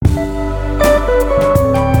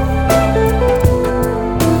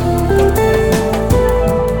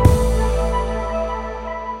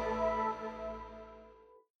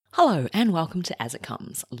Hello and welcome to As It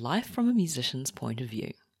Comes, life from a musician's point of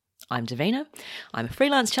view. I'm Davina, I'm a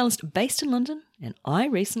freelance cellist based in London, and I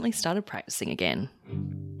recently started practicing again.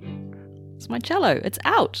 It's my cello, it's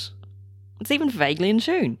out. It's even vaguely in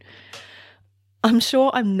tune. I'm sure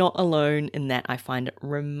I'm not alone in that I find it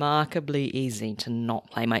remarkably easy to not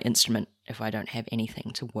play my instrument if I don't have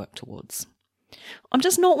anything to work towards. I'm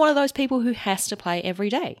just not one of those people who has to play every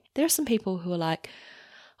day. There are some people who are like,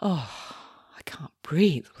 oh, I can't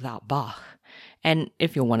breathe without Bach. And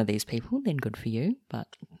if you're one of these people, then good for you,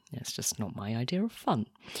 but it's just not my idea of fun.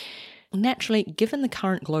 Naturally, given the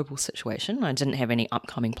current global situation, I didn't have any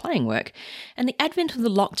upcoming playing work, and the advent of the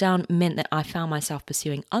lockdown meant that I found myself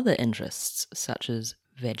pursuing other interests, such as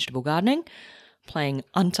vegetable gardening, playing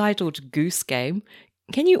Untitled Goose Game.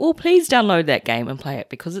 Can you all please download that game and play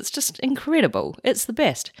it, because it's just incredible. It's the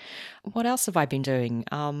best. What else have I been doing?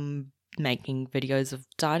 Making videos of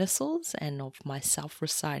dinosaurs and of myself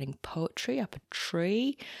reciting poetry up a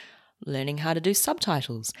tree, learning how to do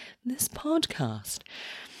subtitles, this podcast.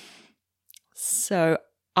 So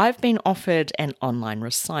I've been offered an online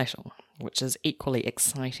recital, which is equally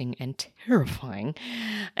exciting and terrifying.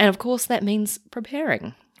 And of course that means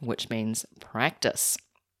preparing, which means practice.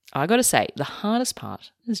 I gotta say, the hardest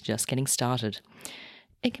part is just getting started.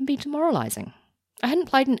 It can be demoralizing. I hadn't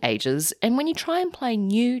played in ages, and when you try and play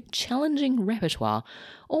new, challenging repertoire,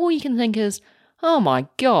 all you can think is, oh my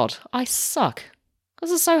god, I suck.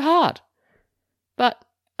 This is so hard. But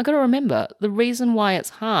I gotta remember, the reason why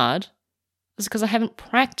it's hard is because I haven't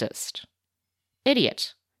practiced.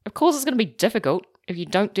 Idiot. Of course it's gonna be difficult if you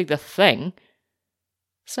don't do the thing.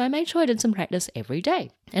 So I made sure I did some practice every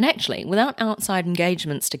day. And actually, without outside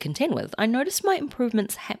engagements to contend with, I noticed my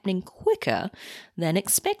improvements happening quicker than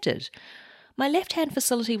expected. My left-hand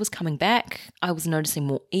facility was coming back, I was noticing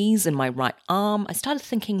more ease in my right arm, I started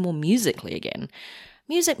thinking more musically again.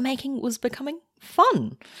 Music making was becoming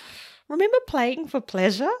fun. Remember playing for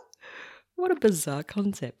pleasure? What a bizarre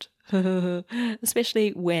concept.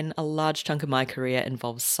 Especially when a large chunk of my career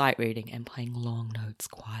involves sight reading and playing long notes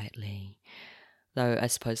quietly. Though I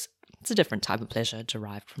suppose it's a different type of pleasure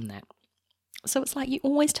derived from that. So it's like you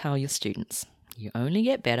always tell your students, you only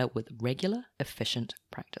get better with regular, efficient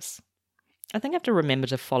practice. I think I have to remember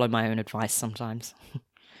to follow my own advice sometimes.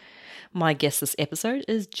 My guest this episode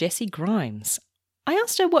is Jessie Grimes. I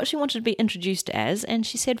asked her what she wanted to be introduced as, and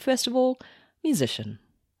she said, first of all, musician.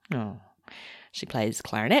 Oh. She plays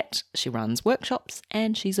clarinet, she runs workshops,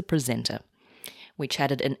 and she's a presenter. We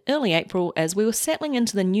chatted in early April as we were settling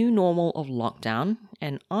into the new normal of lockdown,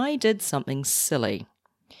 and I did something silly.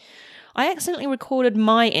 I accidentally recorded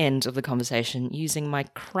my end of the conversation using my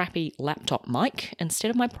crappy laptop mic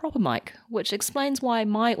instead of my proper mic, which explains why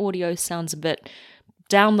my audio sounds a bit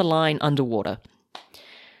down the line underwater.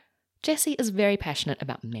 Jessie is very passionate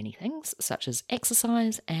about many things, such as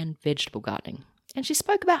exercise and vegetable gardening, and she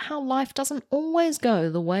spoke about how life doesn't always go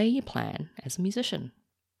the way you plan as a musician.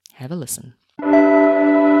 Have a listen.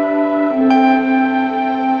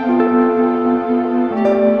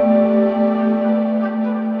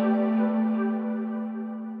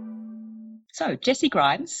 So, Jessie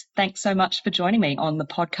Grimes, thanks so much for joining me on the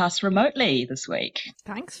podcast remotely this week.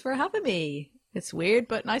 Thanks for having me. It's weird,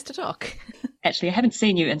 but nice to talk. Actually, I haven't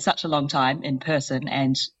seen you in such a long time in person,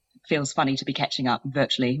 and it feels funny to be catching up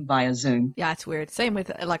virtually via Zoom. Yeah, it's weird. Same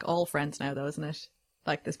with like all friends now, though, isn't it?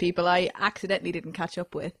 Like there's people I accidentally didn't catch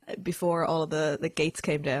up with before all of the gates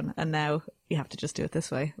came down, and now you have to just do it this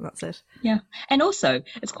way. That's it. Yeah. And also,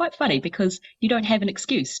 it's quite funny because you don't have an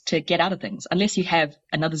excuse to get out of things. Unless you have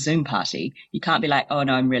another Zoom party, you can't be like, oh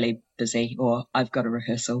no, I'm really busy, or I've got a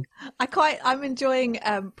rehearsal. I'm enjoying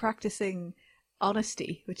practicing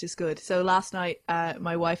honesty, which is good. So last night,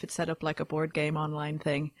 my wife had set up like a board game online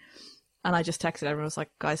thing, and I just texted everyone. I was like,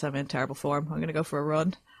 guys, I'm in terrible form. I'm going to go for a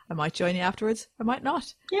run. I might join you afterwards. I might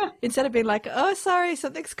not. Yeah. Instead of being like, oh, sorry,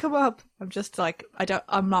 something's come up. I'm just like,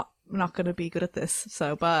 I'm not going to be good at this.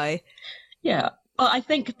 So bye. Yeah. Well, I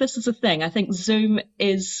think this is the thing. I think Zoom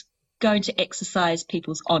is going to exercise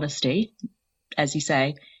people's honesty, as you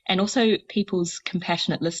say, and also people's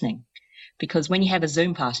compassionate listening. Because when you have a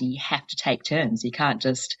Zoom party, you have to take turns. You can't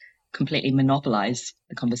just completely monopolize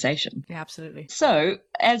the conversation. Yeah, absolutely. So,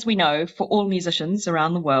 as we know, for all musicians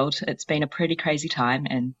around the world, it's been a pretty crazy time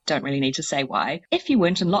and don't really need to say why. If you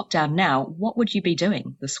weren't in lockdown now, what would you be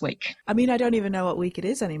doing this week? I mean, I don't even know what week it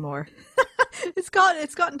is anymore. It's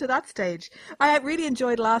gotten to that stage. I really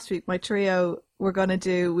enjoyed last week. My trio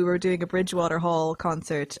we were doing a Bridgewater Hall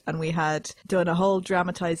concert, and we had done a whole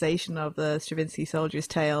dramatization of the Stravinsky Soldier's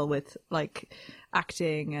Tale with like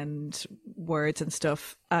acting and words and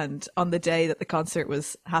stuff. And on the day that the concert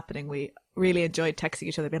was happening, we really enjoyed texting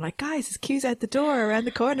each other, being like, guys, there's queues out the door around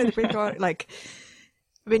the corner. The big door. Like,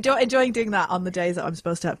 I've been enjoying doing that on the days that I'm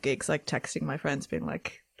supposed to have gigs, like texting my friends, being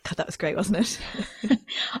like, God, that was great, wasn't it?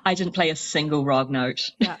 I didn't play a single Rog note.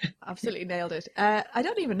 Yeah, absolutely nailed it. I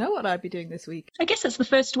don't even know what I'd be doing this week. I guess it's the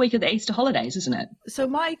first week of the Easter holidays, isn't it?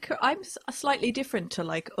 So I'm slightly different to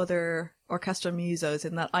like other orchestral musos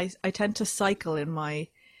in that I tend to cycle in my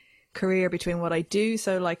career between what I do.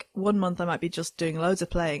 So like one month I might be just doing loads of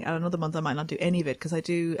playing, and another month I might not do any of it because I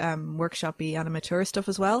do workshop-y animateur stuff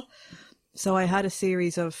as well. So I had a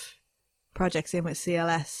series of projects in with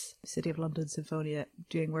CLS, City of London Sinfonia,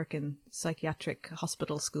 doing work in psychiatric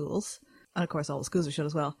hospital schools. And of course all the schools are shut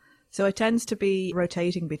as well. So it tends to be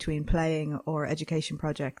rotating between playing or education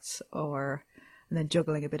projects and then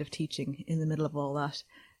juggling a bit of teaching in the middle of all that.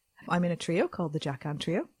 I'm in a trio called the Jack Ann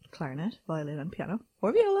Trio, clarinet, violin and piano,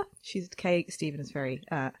 or viola. Kay Stephen is very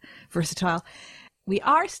versatile. We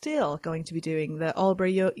are still going to be doing the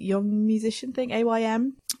Albury Young Musician thing,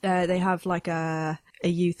 AYM. They have like a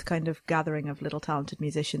youth kind of gathering of little talented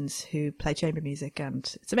musicians who play chamber music,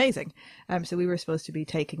 and it's amazing. So we were supposed to be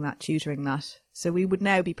taking that, tutoring that. So we would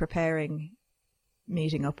now be preparing,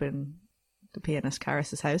 meeting up in the pianist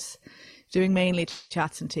Karis's house, doing mainly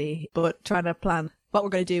chats and tea, but trying to plan what we're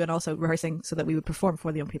going to do and also rehearsing so that we would perform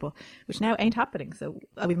for the young people, which now ain't happening. So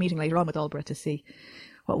I'll be meeting later on with Albury to see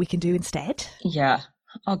what we can do instead. Yeah.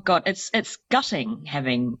 Oh God, it's gutting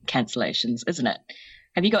having cancellations, isn't it?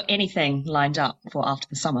 Have you got anything lined up for after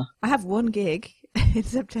the summer? I have one gig in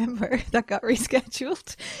September that got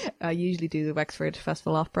rescheduled. I usually do the Wexford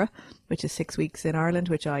Festival Opera, which is 6 weeks in Ireland,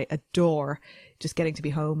 which I adore, just getting to be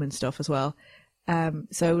home and stuff as well.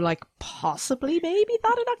 So like possibly maybe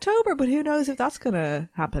that in October, but who knows if that's going to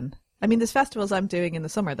happen. I mean, there's festivals I'm doing in the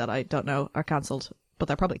summer that I don't know are cancelled, but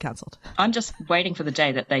they're probably cancelled. I'm just waiting for the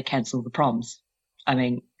day that they cancel the proms. I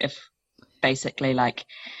mean, if basically like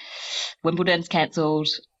Wimbledon's cancelled,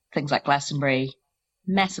 things like Glastonbury,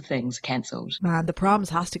 massive things are cancelled. Man, the proms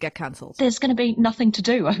has to get cancelled. There's going to be nothing to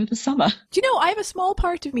do over the summer. Do you know, I have a small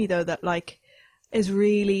part of me though that like is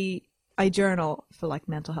really, I journal for like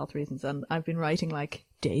mental health reasons, and I've been writing like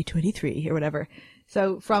day 23 or whatever.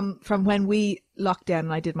 So from when we locked down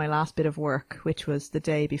and I did my last bit of work, which was the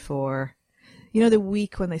day before, you know, the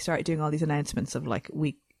week when they started doing all these announcements of like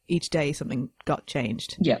each day something got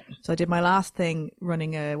changed. Yeah. So I did my last thing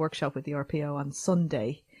running a workshop with the RPO on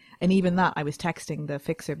Sunday. And even that, I was texting the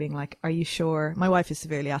fixer being like, are you sure? My wife is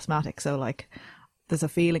severely asthmatic. So like, there's a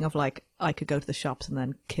feeling of like, I could go to the shops and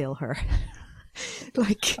then kill her.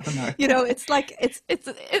 Like, oh, no. You know, it's like, it's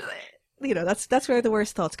you know, that's where the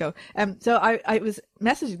worst thoughts go. So I was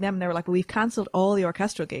messaging them and they were like, well, we've cancelled all the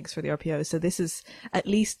orchestral gigs for the RPO. So this is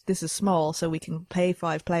small, so we can pay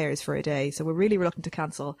 5 players for a day. So we're really reluctant to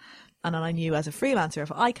cancel. And then I knew as a freelancer,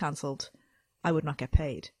 if I cancelled, I would not get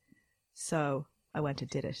paid. So I went and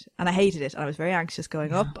did it. And I hated it. And I was very anxious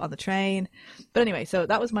going up on the train. But anyway, so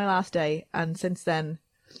that was my last day. And since then,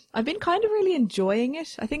 I've been kind of really enjoying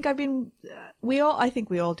it. I think I think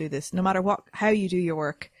we all do this, no matter how you do your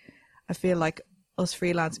work. I feel like us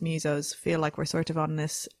freelance musos feel like we're sort of on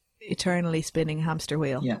this eternally spinning hamster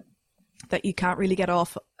wheel that you can't really get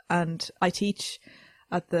off. And I teach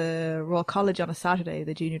at the Royal College on a Saturday,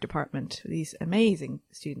 the junior department, these amazing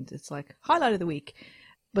students. It's like highlight of the week.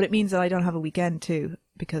 But it means that I don't have a weekend too,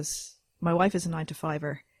 because my wife is a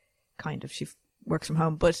 9-to-5er, kind of. She works from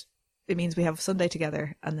home, but it means we have Sunday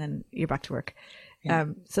together and then you're back to work. Yeah.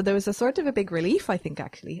 So there was a sort of a big relief, I think,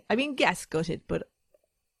 actually. I mean, yes, gutted, but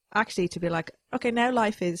actually to be like, okay, now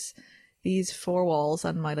life is these 4 walls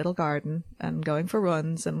and my little garden and going for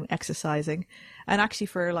runs and exercising. And actually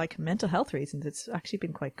for like mental health reasons, it's actually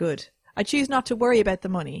been quite good. I choose not to worry about the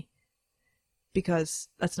money because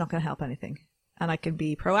that's not going to help anything. And I can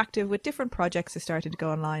be proactive with different projects. I started to go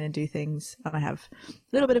online and do things, and I have a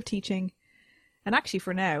little bit of teaching. And actually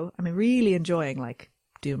for now, I'm really enjoying like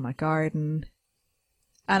doing my garden.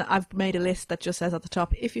 And I've made a list that just says at the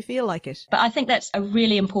top, if you feel like it. But I think that's a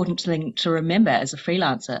really important thing to remember as a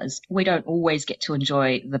freelancer, is we don't always get to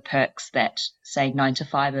enjoy the perks that, say,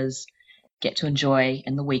 9-to-5ers get to enjoy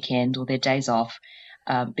in the weekend or their days off,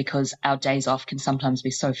 because our days off can sometimes be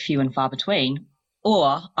so few and far between.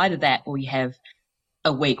 Or either that, or you have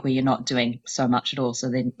a week where you're not doing so much at all.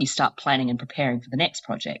 So then you start planning and preparing for the next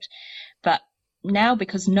project. But now,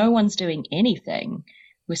 because no one's doing anything,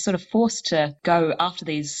 we're sort of forced to go after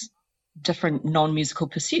these different non-musical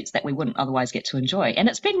pursuits that we wouldn't otherwise get to enjoy. And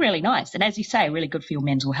it's been really nice. And as you say, really good for your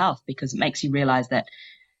mental health, because it makes you realize that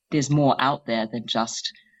there's more out there than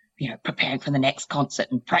just, you know, preparing for the next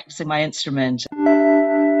concert and practicing my instrument.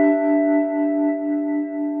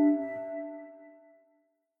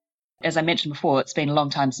 as I mentioned before, it's been a long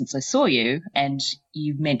time since I saw you, and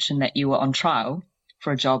you mentioned that you were on trial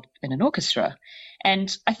for a job in an orchestra.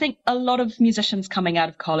 And I think a lot of musicians coming out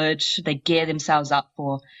of college, they gear themselves up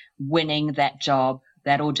for winning that job,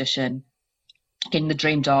 that audition, getting the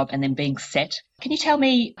dream job, and then being set. Can you tell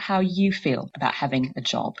me how you feel about having a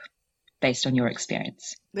job based on your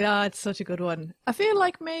experience? Yeah, it's such a good one. I feel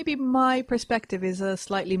like maybe my perspective is a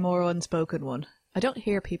slightly more unspoken one. I don't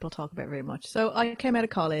hear people talk about it very much. So I came out of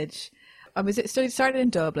college. Started in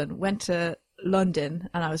Dublin, went to London,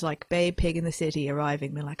 and I was like Babe Pig in the City,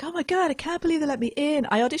 arriving, being like, oh my God, I can't believe they let me in.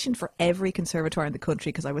 I auditioned for every conservatoire in the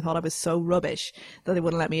country because I thought I was so rubbish that they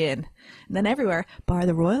wouldn't let me in. And then everywhere, bar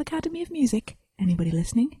the Royal Academy of Music, anybody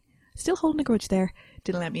listening? Still holding a grudge there.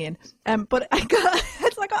 Didn't let me in. But I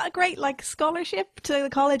got a great scholarship to the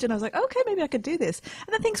college, and I was like, okay, maybe I could do this.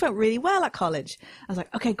 And then things went really well at college. I was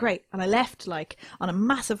like, okay, great. And I left on a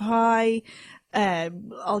massive high,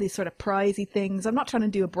 all these sort of prizey things. I'm not trying to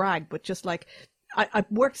do a brag, but just I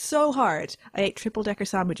worked so hard. I ate triple-decker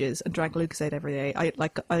sandwiches and drank Lucozade every day. I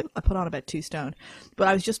put on about 2 stone, but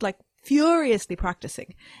I was just furiously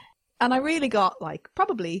practicing. And I really got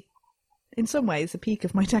probably in some ways the peak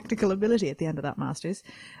of my technical ability at the end of that master's.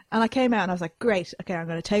 And I came out and I was like, great, okay, I'm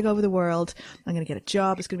going to take over the world. I'm going to get a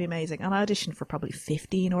job. It's going to be amazing. And I auditioned for probably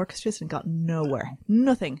 15 orchestras and got nowhere.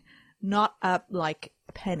 Nothing. Not a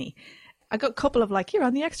penny. I got a couple of you're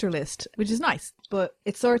on the extra list, which is nice. But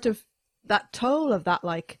it's sort of that toll of that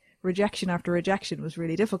rejection after rejection was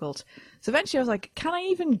really difficult. So eventually I was like, can I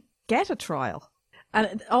even get a trial?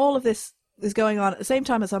 And all of this is going on at the same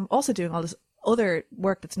time as I'm also doing all this other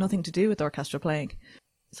work that's nothing to do with orchestra playing.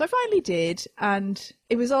 So I finally did, and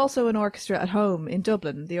it was also an orchestra at home in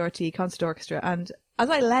Dublin, the RTE Concert Orchestra. And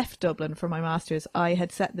as I left Dublin for my master's, I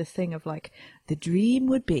had set this thing of the dream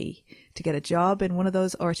would be to get a job in one of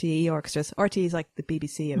those RTE orchestras. RTE is the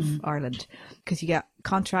BBC of Ireland, because you get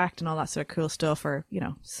contract and all that sort of cool stuff, or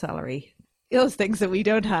salary, those things that we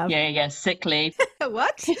don't have. Yeah, sick leave.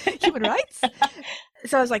 What? Human rights?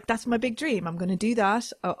 So I was like, that's my big dream. I'm going to do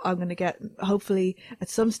that. I'm going to get, hopefully at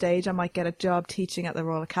some stage, I might get a job teaching at the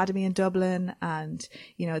Royal Academy in Dublin. And,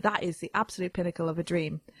 that is the absolute pinnacle of a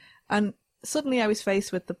dream. And suddenly I was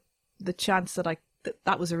faced with the chance that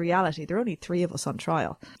that was a reality. There were only 3 of us on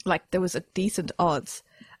trial. There was a decent odds.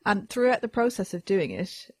 And throughout the process of doing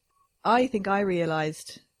it, I think I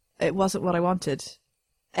realised it wasn't what I wanted.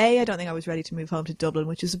 I don't think I was ready to move home to Dublin,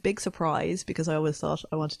 which is a big surprise because I always thought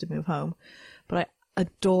I wanted to move home. But I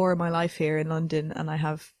adore my life here in London, and I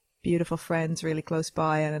have beautiful friends really close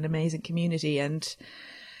by and an amazing community. And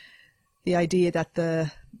the idea that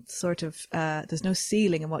there's no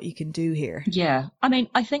ceiling in what you can do here. Yeah. I mean,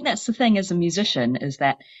 I think that's the thing as a musician, is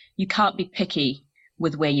that you can't be picky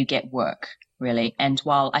with where you get work, really. And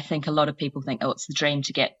while I think a lot of people think, oh, it's the dream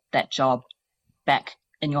to get that job back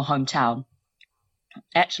in your hometown,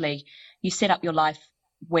 actually, you set up your life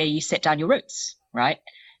where you set down your roots, right?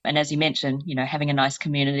 And as you mentioned, having a nice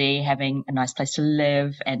community, having a nice place to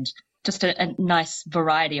live, and just a nice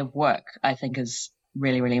variety of work, I think is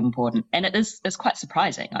really, really important. And it's quite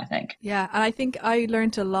surprising, I think. Yeah, and I think I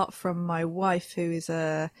learned a lot from my wife, who is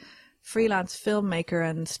a freelance filmmaker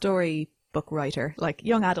and storybook writer,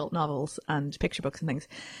 young adult novels and picture books and things.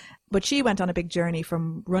 But she went on a big journey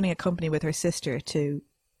from running a company with her sister to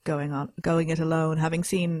going it alone, having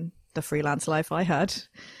seen the freelance life I had.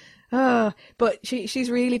 But she's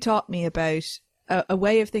really taught me about a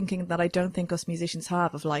way of thinking that I don't think us musicians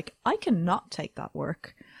have, of I can not take that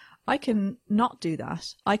work. I can not do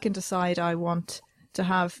that. I can decide I want to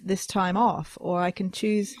have this time off, or I can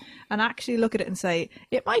choose and actually look at it and say,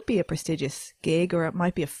 it might be a prestigious gig or it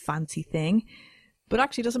might be a fancy thing, but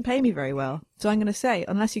actually doesn't pay me very well. So I'm going to say,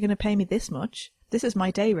 unless you're going to pay me this much, this is my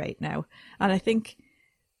day rate now. And I think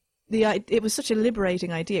it was such a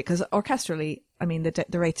liberating idea, because orchestrally, I mean,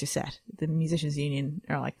 the rates are set. The musicians union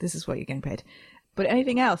are this is what you're getting paid. But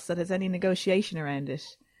anything else that has any negotiation around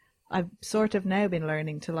it, I've sort of now been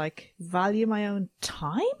learning to value my own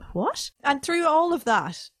time. What? And through all of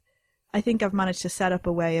that, I think I've managed to set up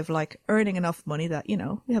a way of earning enough money that,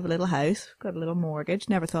 we have a little house, got a little mortgage.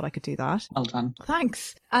 Never thought I could do that. Well done.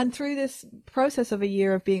 Thanks. And through this process of a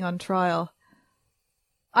year of being on trial,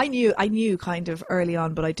 I knew kind of early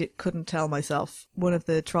on, but I couldn't tell myself. One of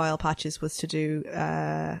the trial patches was to do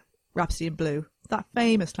Rhapsody in Blue, that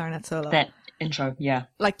famous clarinet solo. That intro, yeah.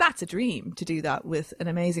 That's a dream, to do that with an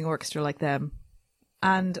amazing orchestra like them.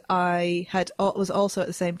 And I was also at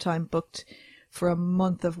the same time booked for a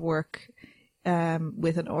month of work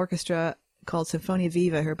with an orchestra called Sinfonia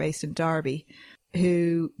Viva, who are based in Derby,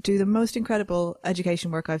 who do the most incredible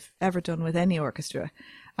education work I've ever done with any orchestra.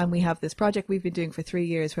 And we have this project we've been doing for 3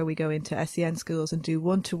 years where we go into SEN schools and do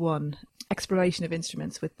one-to-one exploration of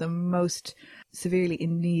instruments with the most severely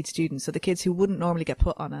in need students. So the kids who wouldn't normally get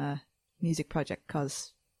put on a music project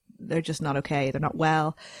because they're just not okay, they're not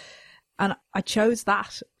well. And I chose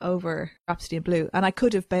that over Rhapsody in Blue. And I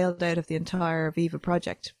could have bailed out of the entire Viva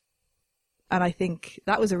project. And I think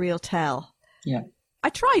that was a real tell. Yeah. I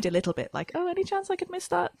tried a little bit, like, oh, any chance I could miss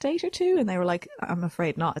that date or two? And they were like, I'm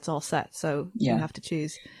afraid not. It's all set. So you have to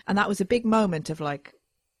choose. And that was a big moment of like,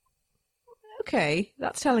 okay,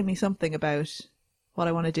 that's telling me something about what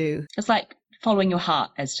I want to do. It's like following your heart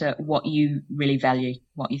as to what you really value,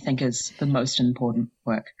 what you think is the most important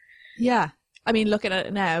work. Yeah. I mean, looking at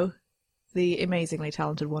it now, the amazingly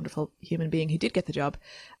talented, wonderful human being who did get the job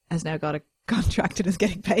has now got a contract and is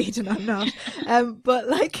getting paid and I'm not. But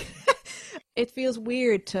like, it feels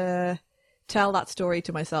weird to tell that story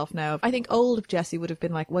to myself now. I think old Jessie would have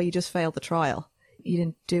been like, well, you just failed the trial. You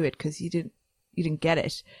didn't do it because you didn't get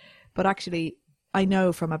it. But actually, I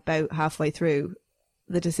know from about halfway through,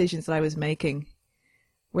 the decisions that I was making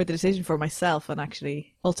were the decision for myself. And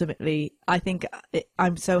actually, ultimately, I think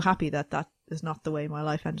I'm so happy that that is not the way my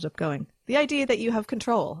life ended up going. The idea that you have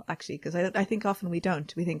control, actually, because I think often we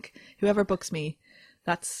don't. We think whoever books me,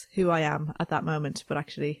 that's who I am at that moment. But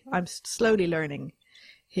actually, I'm slowly learning,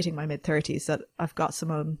 hitting my mid-30s, that I've got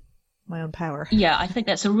my own power. Yeah, I think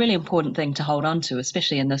that's a really important thing to hold on to,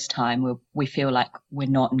 especially in this time where we feel like we're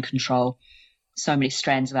not in control. So many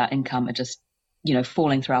strands of our income are just,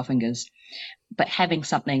 falling through our fingers. But having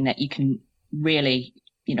something that you can really,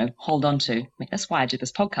 hold on to. I mean, that's why I do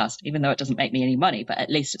this podcast, even though it doesn't make me any money, but at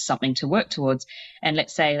least it's something to work towards. And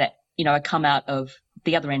let's say that, I come out of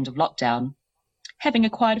the other end of lockdown, having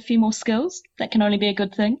acquired a few more skills, that can only be a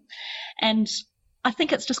good thing. And I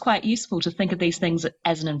think it's just quite useful to think of these things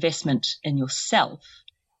as an investment in yourself,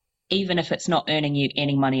 even if it's not earning you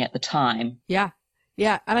any money at the time. Yeah.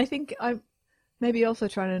 Yeah. And I think I'm maybe also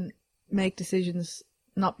trying to make decisions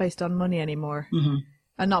not based on money anymore. Mm-hmm.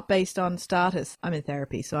 And not based on status. I'm in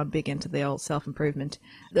therapy, so I'm big into the old self-improvement.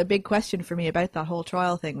 The big question for me about that whole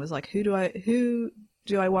trial thing was like, who do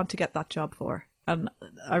I want to get that job for? And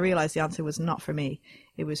I realized the answer was not for me.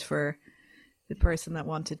 It was for the person that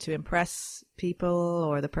wanted to impress people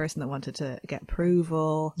or the person that wanted to get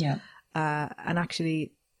approval. Yeah. And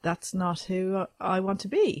actually, that's not who I want to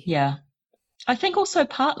be. Yeah. I think also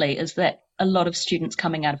partly is that a lot of students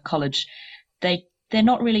coming out of college, they're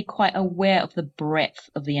not really quite aware of the breadth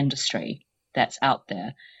of the industry that's out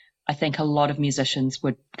there. I think a lot of musicians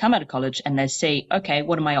would come out of college and they see, okay,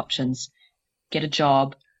 what are my options? Get a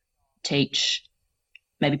job, teach,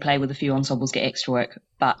 maybe play with a few ensembles, get extra work,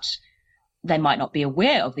 but they might not be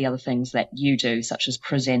aware of the other things that you do, such as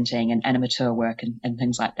presenting and amateur work and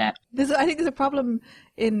things like that. I think there's a problem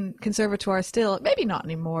in conservatoire still, maybe not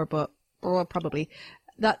anymore, but probably,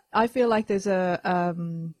 that I feel like there's a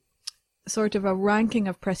sort of a ranking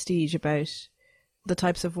of prestige about the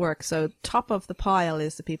types of work. So top of the pile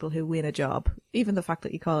is the people who win a job, even the fact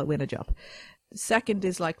that you call it win a job. Second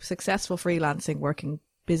is like successful freelancing, working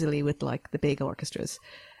busily with like the big orchestras.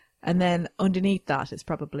 And then underneath that is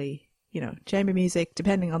probably, chamber music,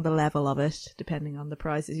 depending on the level of it, depending on the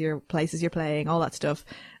places you're playing, all that stuff.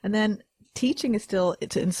 And then teaching is still,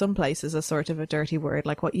 in some places, a sort of a dirty word,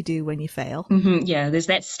 like what you do when you fail. Mm-hmm, yeah, there's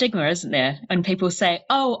that stigma, isn't there? And people say,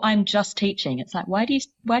 "Oh, I'm just teaching." It's like, why do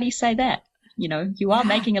you say that? You are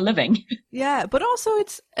making a living. Yeah, but also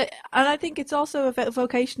and I think it's also a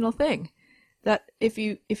vocational thing, that if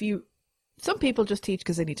you, some people just teach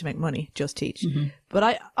because they need to make money, just teach. Mm-hmm.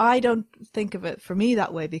 But I don't think of it for me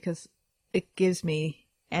that way, because it gives me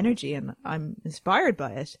energy and I'm inspired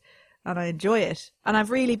by it. And I enjoy it. And I've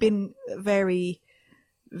really been very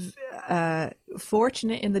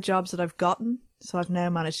fortunate in the jobs that I've gotten. So I've now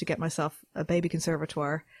managed to get myself a baby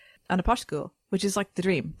conservatoire and a posh school, which is like the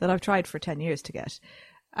dream that I've tried for 10 years to get.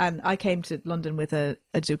 And I came to London with a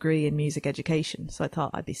degree in music education. So I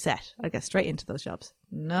thought I'd be set. I'd get straight into those jobs.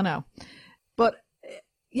 No. But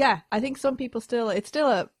yeah, I think some people it's still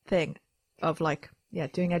a thing of like, yeah,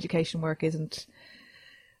 doing education work isn't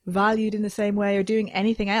valued in the same way, or doing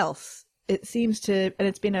anything else. It seems to, and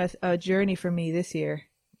it's been a journey for me this year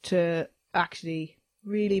to actually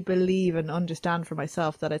really believe and understand for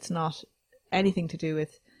myself that it's not anything to do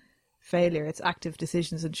with failure. It's active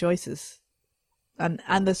decisions and choices. And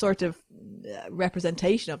the sort of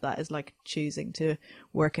representation of that is like choosing to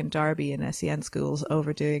work in Derby in SEN schools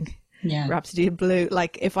over doing Rhapsody in Blue.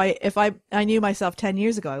 Like if I knew myself 10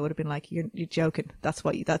 years ago, I would have been like, you're joking. That's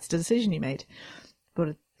the decision you made.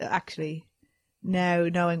 But actually now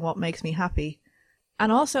knowing what makes me happy,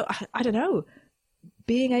 and also I don't know,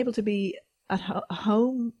 being able to be at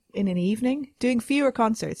home in an evening, doing fewer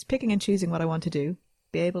concerts, picking and choosing what I want to do,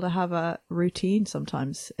 be able to have a routine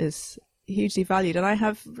sometimes is hugely valued. And I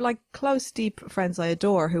have like close, deep friends I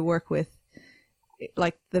adore who work with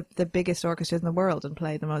like the biggest orchestras in the world and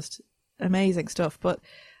play the most amazing stuff. But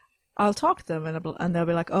I'll talk to them and they'll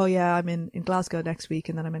be like, oh yeah, I'm in Glasgow next week,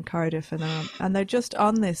 and then I'm in Cardiff, and they're just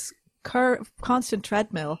on this constant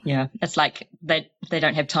treadmill. Yeah, it's like they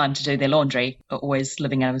don't have time to do their laundry, but always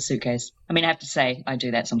living out of a suitcase. I mean, I have to say, I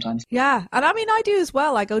do that sometimes. Yeah, and I mean, I do as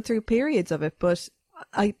well. I go through periods of it, but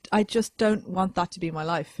I just don't want that to be my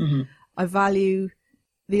life. Mm-hmm. I value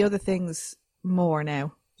the other things more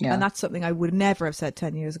now. Yeah. And that's something I would never have said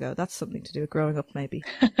 10 years ago. That's something to do with growing up, maybe.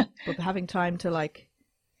 But having time to like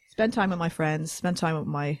spend time with my friends, spend time with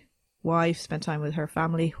my wife, spend time with her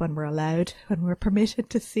family when we're allowed, when we're permitted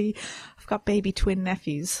to see. I've got baby twin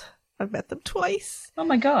nephews. I've met them twice. Oh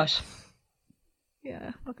my gosh. Yeah,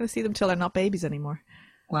 I'm not going to see them till they're not babies anymore.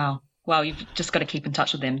 Wow. Well, you've just got to keep in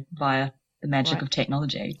touch with them via the magic Right. of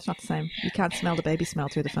technology. It's not the same. You can't smell the baby smell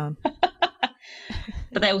through the phone.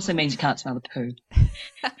 But that also means you can't smell the poo.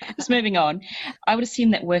 Just moving on, I would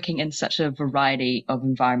assume that working in such a variety of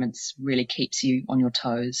environments really keeps you on your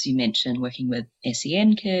toes. You mentioned working with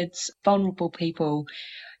SEN kids, vulnerable people.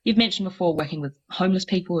 You've mentioned before working with homeless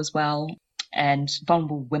people as well, and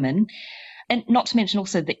vulnerable women. And not to mention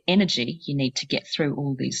also the energy you need to get through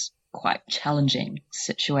all these quite challenging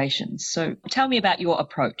situations. So tell me about your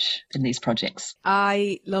approach in these projects.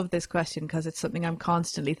 I love this question because it's something I'm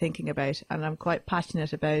constantly thinking about and I'm quite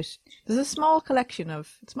passionate about. There's a small collection of,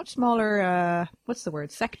 it's much smaller,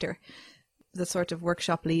 sector, the sort of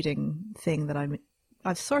workshop leading thing that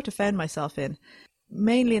I've sort of found myself in.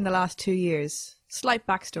 Mainly in the last 2 years. Slight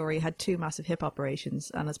backstory, had 2 massive hip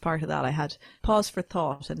operations, and as part of that I had pause for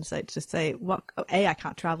thought and say I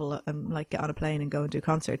can't travel and like get on a plane and go and do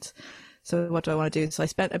concerts. So what do I want to do? So I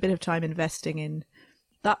spent a bit of time investing in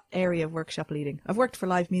that area of workshop leading. I've worked for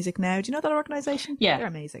Live Music Now. Do you know that organisation? Yeah. They're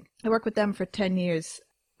amazing. I worked with them for 10 years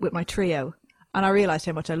with my trio, and I realised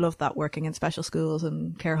how much I loved that, working in special schools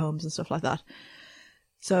and care homes and stuff like that.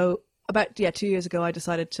 So about 2 years ago I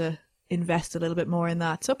decided to invest a little bit more in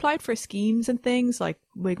that. So applied for schemes and things like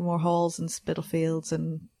Wigmore Halls and Spitalfields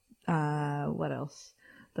and what else?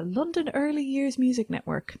 The London Early Years Music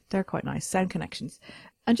Network. They're quite nice. Sound Connections.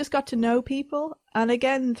 And just got to know people. And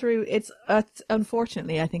again, through it's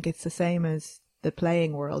unfortunately, I think it's the same as the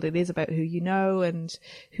playing world. It is about who you know and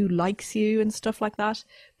who likes you and stuff like that.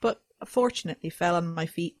 But fortunately fell on my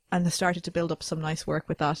feet and started to build up some nice work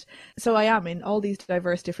with that. So I am in all these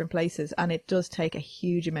diverse different places, and it does take a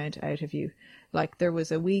huge amount out of you. Like there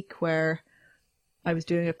was a week where I was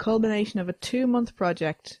doing a culmination of a 2-month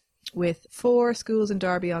project with 4 schools in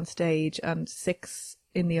Derby on stage and 6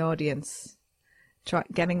 in the audience,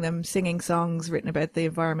 getting them singing songs written about the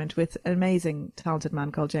environment with an amazing talented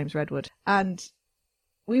man called James Redwood. And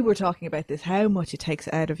we were talking about this, how much it takes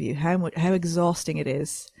out of you, how exhausting it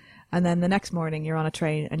is. And then the next morning you're on a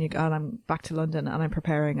train and I'm back to London and I'm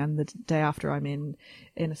preparing, and the day after I'm in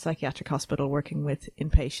a psychiatric hospital working with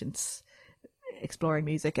inpatients, exploring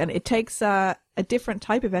music. And it takes a different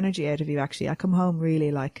type of energy out of you, actually. I come home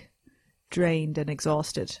really like drained and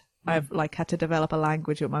exhausted. I've like had to develop a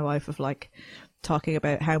language with my wife of like talking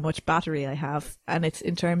about how much battery I have. And it's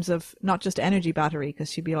in terms of not just energy battery, because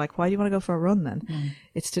she'd be like, why do you want to go for a run then?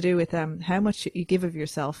 It's to do with how much you give of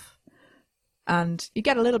yourself. And you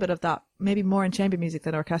get a little bit of that, maybe more in chamber music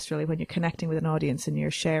than orchestrally, when you're connecting with an audience and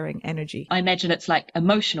you're sharing energy. I imagine it's like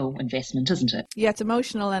emotional investment, isn't it? Yeah, it's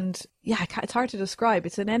emotional, and it's hard to describe.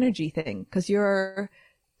 It's an energy thing, because you're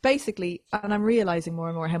basically, and I'm realizing more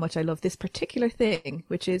and more how much I love this particular thing,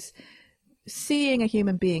 which is seeing a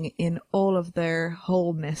human being in all of their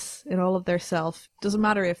wholeness, in all of their self. Doesn't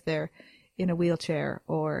matter if they're in a wheelchair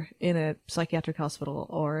or in a psychiatric hospital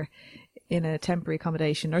or in a temporary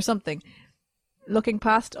accommodation or something. Looking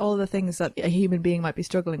past all the things that a human being might be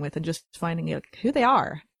struggling with and just finding like who they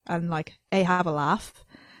are, and like have a laugh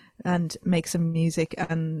and make some music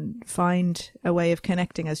and find a way of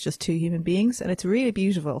connecting as just 2 human beings. And it's really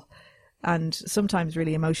beautiful and sometimes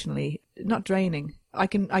really emotionally not draining. I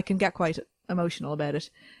can get quite emotional about it.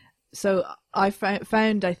 So I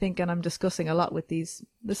found, I think, and I'm discussing a lot with the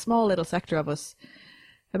small little sector of us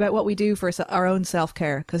about what we do for our own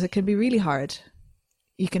self-care, because it can be really hard.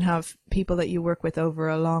 You can have people that you work with over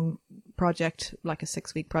a long project, like a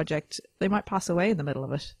 6-week project. They might pass away in the middle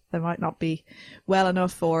of it. They might not be well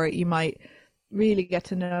enough, or you might really get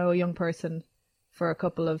to know a young person for a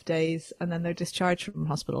couple of days and then they're discharged from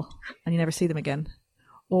hospital and you never see them again.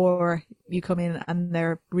 Or you come in and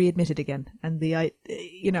they're readmitted again. And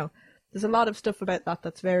there's a lot of stuff about that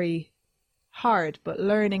that's very hard, but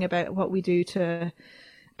learning about what we do to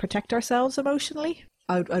protect ourselves emotionally.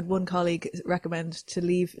 I'd one colleague recommend to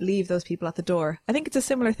leave those people at the door. I think it's a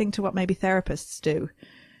similar thing to what maybe therapists do,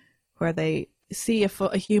 where they see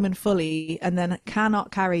a human fully and then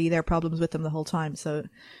cannot carry their problems with them the whole time. So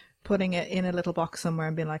putting it in a little box somewhere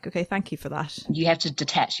and being like, okay, thank you for that. You have to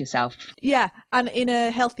detach yourself. Yeah, and in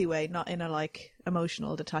a healthy way, not in a like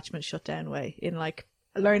emotional detachment shutdown way, in like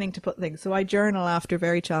learning to put things. So I journal after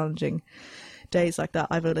very challenging days like that.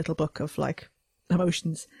 I have a little book of like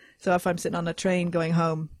emotions. So if I'm sitting on a train going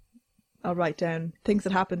home, I'll write down things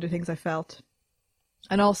that happened or things I felt.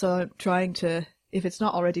 And also I'm trying to, if it's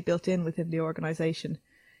not already built in within the organisation,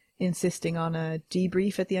 insisting on a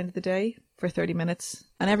debrief at the end of the day for 30 minutes.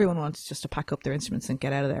 And everyone wants just to pack up their instruments and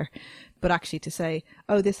get out of there. But actually to say,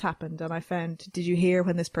 oh, this happened and I found, did you hear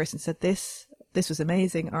when this person said this? This was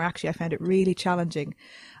amazing. Or actually I found it really challenging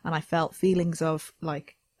and I felt feelings of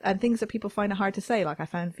like, and things that people find it hard to say. Like I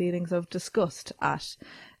found feelings of disgust at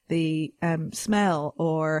the smell,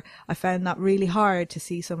 or I found that really hard to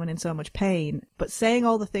see someone in so much pain. But saying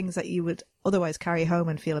all the things that you would otherwise carry home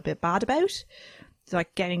and feel a bit bad about, it's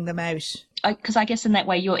like getting them out. Because I guess in that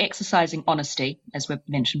way you're exercising honesty, as we've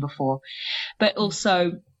mentioned before, but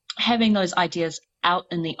also having those ideas out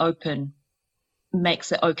in the open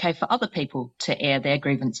makes it okay for other people to air their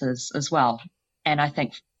grievances as well. And I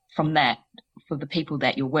think from that, for the people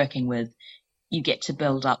that you're working with, you get to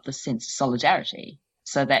build up the sense of solidarity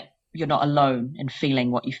so that you're not alone in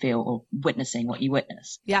feeling what you feel or witnessing what you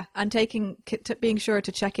witness. Yeah, and being sure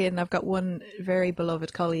to check in. I've got one very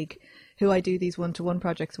beloved colleague who I do these one-to-one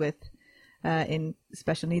projects with in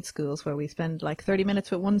special needs schools, where we spend like 30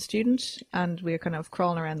 minutes with one student and we're kind of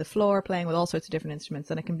crawling around the floor playing with all sorts of different instruments,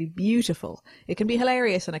 and it can be beautiful. It can be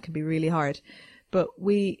hilarious and it can be really hard. But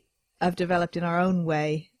we have developed in our own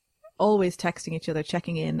way, always texting each other,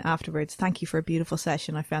 checking in afterwards. Thank you for a beautiful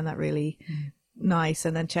session. I found that really nice.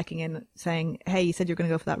 And then checking in saying, hey, you said you're going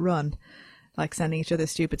to go for that run. Like sending each other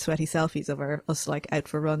stupid sweaty selfies of us like out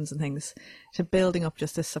for runs and things, to building up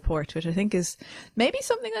just this support, which I think is maybe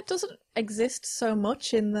something that doesn't exist so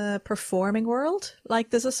much in the performing world. Like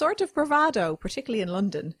there's a sort of bravado, particularly in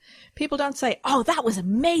London. People don't say, oh, that was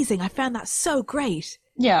amazing. I found that so great.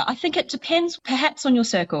 Yeah, I think it depends perhaps on your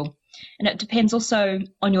circle, and it depends also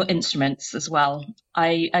on your instruments as well.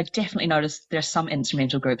 I definitely noticed there are some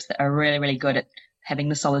instrumental groups that are really, really good at having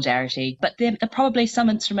the solidarity, but there are probably some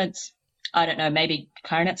instruments, I don't know, maybe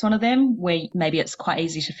clarinet's one of them, where maybe it's quite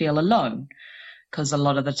easy to feel alone because a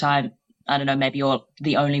lot of the time, I don't know, maybe you're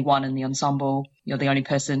the only one in the ensemble, you're the only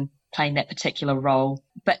person playing that particular role.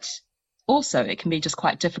 But also it can be just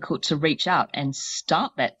quite difficult to reach out and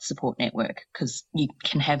start that support network because you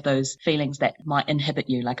can have those feelings that might inhibit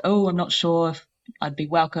you, like, oh, I'm not sure if I'd be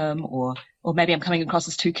welcome, or maybe I'm coming across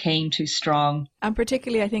as too keen, too strong. And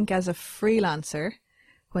particularly, I think, as a freelancer,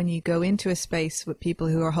 when you go into a space with people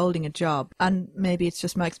who are holding a job, and maybe it's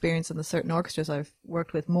just my experience in the certain orchestras I've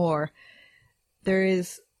worked with more, there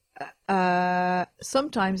is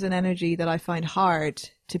sometimes an energy that I find hard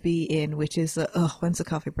to be in, which is, when's the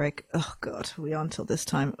coffee break? Oh, God, are we on till this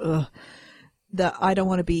time? That I don't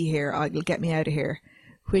want to be here. It'll get me out of here.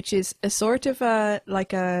 Which is a sort of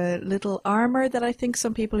like a little armor that I think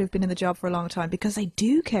some people who've been in the job for a long time, because they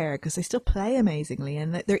do care, because they still play amazingly,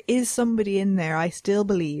 and there is somebody in there, I still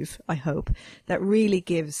believe, I hope, that really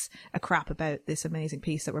gives a crap about this amazing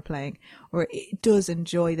piece that we're playing, or it does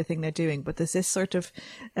enjoy the thing they're doing. But there's this sort of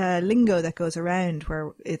lingo that goes around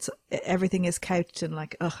where everything is couched in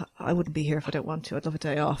like, I wouldn't be here if I don't want to. I'd love a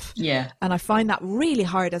day off. Yeah. And I find that really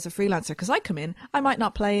hard as a freelancer, because I come in, I might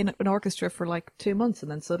not play in an orchestra for like 2 months,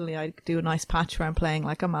 and then suddenly I do a nice patch where I'm playing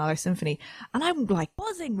like a Mahler symphony, and I'm like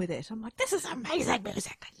buzzing with it. I'm like, this is amazing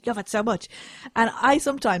music. I love it so much. And I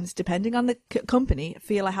sometimes, depending on the company,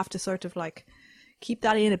 feel I have to sort of like keep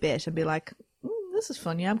that in a bit and be like, this is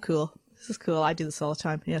fun. Yeah, I'm cool. This is cool. I do this all the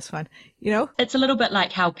time. Yeah, it's fine. You know? It's a little bit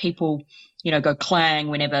like how people, go clang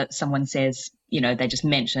whenever someone says, they just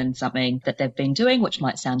mention something that they've been doing, which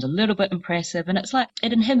might sound a little bit impressive. And it's like,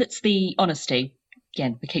 it inhibits the honesty.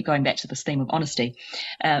 Again, we keep going back to this theme of honesty.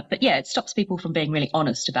 But yeah, it stops people from being really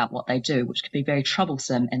honest about what they do, which could be very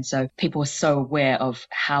troublesome. And so people are so aware of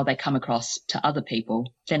how they come across to other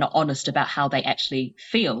people. They're not honest about how they actually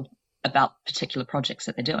feel about particular projects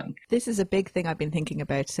that they're doing. This is a big thing I've been thinking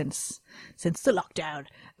about since the lockdown,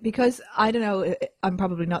 because I don't know, I'm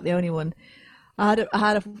probably not the only one. I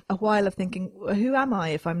had a while of thinking, who am I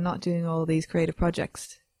if I'm not doing all these creative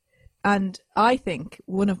projects? And I think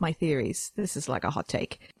one of my theories, this is like a hot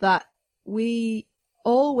take, that we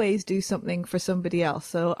always do something for somebody else.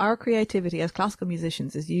 So our creativity as classical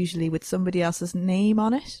musicians is usually with somebody else's name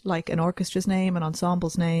on it, like an orchestra's name, an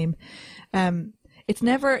ensemble's name. It's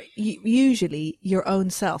never usually your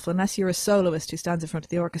own self, unless you're a soloist who stands in front of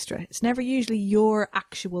the orchestra. It's never usually your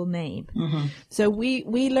actual name. Mm-hmm. So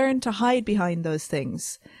we learn to hide behind those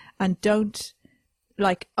things and don't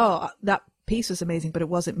like, oh, that piece was amazing, but it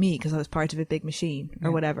wasn't me because I was part of a big machine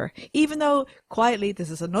or whatever. Even though quietly, this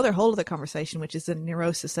is another whole other conversation, which is the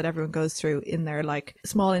neurosis that everyone goes through in their like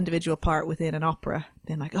small individual part within an opera.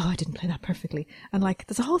 Being like, oh, I didn't play that perfectly. And like,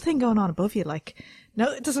 there's a whole thing going on above you. Like,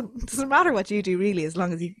 no, it doesn't matter what you do really, as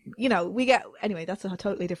long as anyway, that's a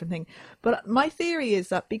totally different thing. But my theory is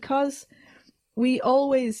that because we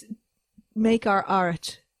always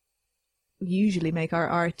usually make our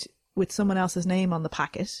art with someone else's name on the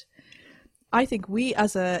packet, I think we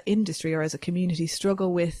as a industry or as a community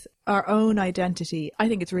struggle with our own identity. I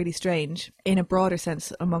think it's really strange in a broader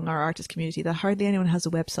sense among our artist community that hardly anyone has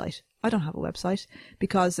a website. I don't have a website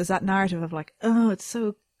because there's that narrative of like, oh, it's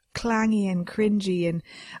so clangy and cringy and,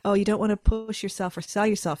 oh, you don't want to push yourself or sell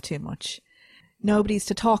yourself too much. Nobody's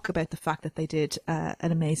to talk about the fact that they did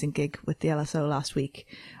an amazing gig with the LSO last week.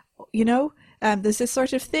 There's this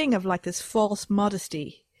sort of thing of like this false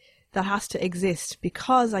modesty that has to exist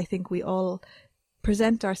because I think we all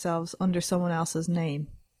present ourselves under someone else's name.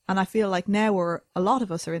 And I feel like now a lot of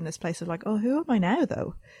us are in this place of like, oh, who am I now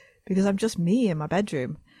though? Because I'm just me in my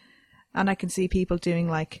bedroom. And I can see people doing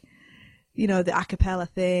like, the a cappella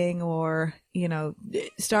thing or,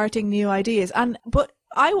 starting new ideas. But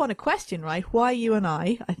I want to question, right, why you and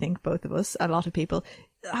I think both of us, a lot of people,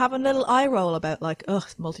 have a little eye roll about like,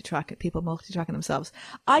 people multi-tracking themselves.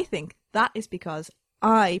 I think that is because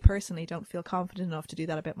I personally don't feel confident enough to do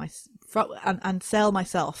that about and sell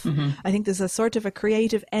myself. Mm-hmm. I think there's a sort of a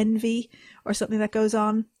creative envy or something that goes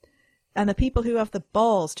on. And the people who have the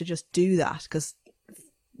balls to just do that, because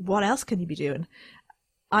what else can you be doing?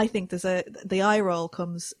 I think the eye roll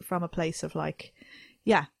comes from a place of like,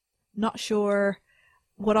 not sure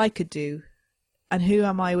what I could do and who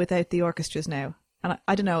am I without the orchestras now? And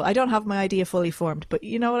I don't know. I don't have my idea fully formed, but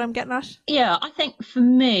you know what I'm getting at? Yeah, I think for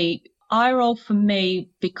me, eye roll for me,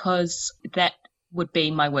 because that would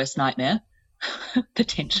be my worst nightmare,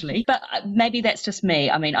 potentially. But maybe that's just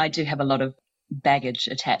me. I mean, I do have a lot of baggage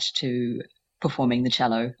attached to performing the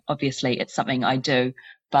cello. Obviously, it's something I do.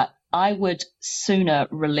 But I would sooner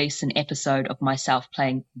release an episode of myself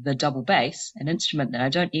playing the double bass, an instrument that I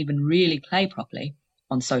don't even really play properly,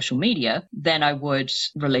 on social media, than I would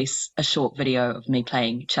release a short video of me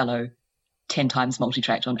playing cello 10 times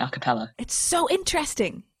multi-tracked on a cappella. It's so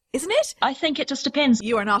interesting. Isn't it? I think it just depends.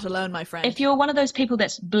 You are not alone, my friend. If you're one of those people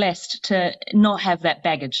that's blessed to not have that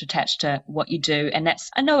baggage attached to what you do, and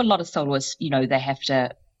I know a lot of soloists, they have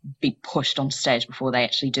to be pushed on stage before they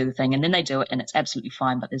actually do the thing, and then they do it, and it's absolutely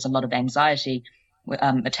fine, but there's a lot of anxiety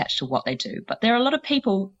attached to what they do. But there are a lot of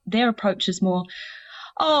people, their approach is more,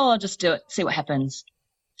 I'll just do it, see what happens.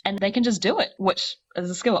 And they can just do it, which is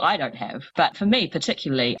a skill I don't have. But for me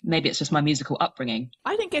particularly, maybe it's just my musical upbringing.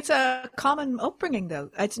 I think it's a common upbringing, though.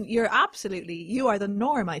 You are the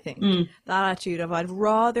norm, I think. That attitude of I'd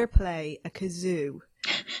rather play a kazoo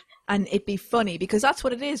and it be funny, because that's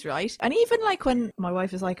what it is, right? And even like when my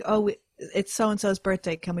wife is like, oh, it's so-and-so's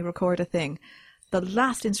birthday, can we record a thing? The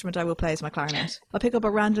last instrument I will play is my clarinet. I'll pick up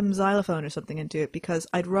a random xylophone or something and do it, because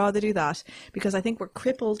I'd rather do that, because I think we're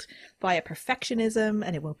crippled by a perfectionism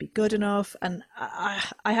and it won't be good enough. And I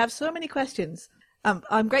have so many questions.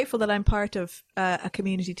 I'm grateful that I'm part of a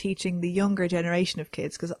community teaching the younger generation of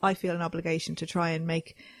kids, because I feel an obligation to try and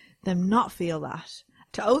make them not feel that,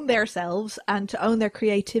 to own themselves and to own their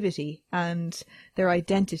creativity and their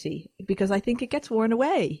identity, because I think it gets worn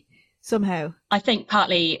away somehow. I think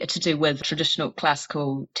partly to do with traditional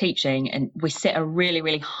classical teaching, and we set a really,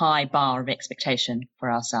 really high bar of expectation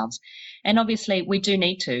for ourselves. And obviously we do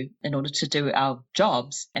need to, in order to do our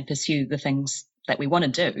jobs and pursue the things that we want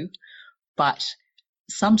to do. But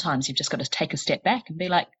sometimes you've just got to take a step back and be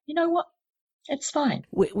like, you know what? It's fine.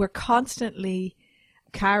 We're constantly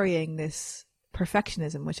carrying this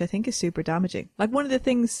perfectionism, which I think is super damaging. Like one of the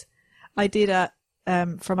things I did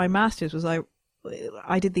for my master's was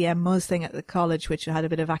I did the MMUS thing at the college, which had a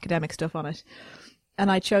bit of academic stuff on it.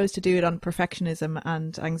 And I chose to do it on perfectionism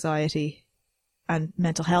and anxiety and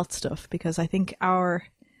mental health stuff, because I think our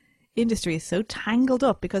industry is so tangled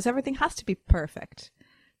up because everything has to be perfect.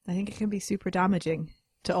 I think it can be super damaging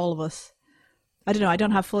to all of us. I don't know. I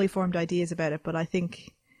don't have fully formed ideas about it, but I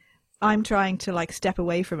think I'm trying to like step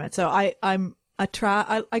away from it. So I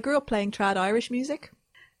grew up playing trad Irish music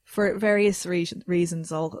for various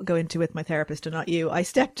reasons I'll go into with my therapist and not you, I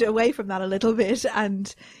stepped away from that a little bit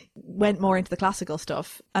and went more into the classical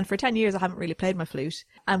stuff. And for 10 years, I haven't really played my flute.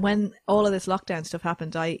 And when all of this lockdown stuff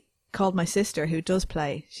happened, I called my sister, who does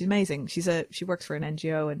play. She's amazing. She works for an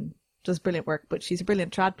NGO and does brilliant work, but she's a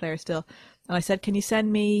brilliant trad player still. And I said, can you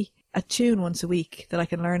send me a tune once a week that I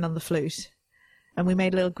can learn on the flute? And we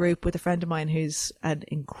made a little group with a friend of mine who's an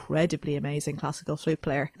incredibly amazing classical flute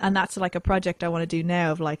player. And that's like a project I want to do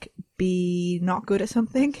now, of like, be not good at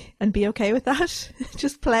something and be okay with that.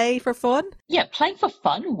 Just play for fun. Yeah, playing for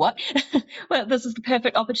fun? What? Well, this is the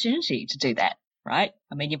perfect opportunity to do that, right?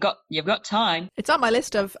 I mean, you've got time. It's on my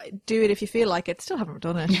list of do it if you feel like it. Still haven't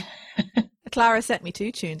done it. Clara sent me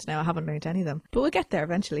 2 tunes now. I haven't learned any of them, but we'll get there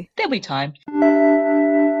eventually. There'll be time.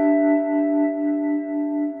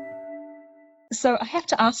 So I have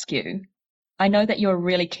to ask you, I know that you're a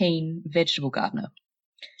really keen vegetable gardener.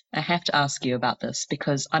 I have to ask you about this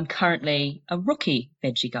because I'm currently a rookie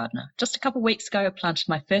veggie gardener. Just a couple of weeks ago, I planted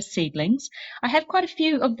my first seedlings. I have quite a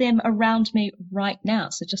few of them around me right now.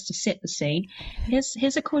 So just to set the scene, here's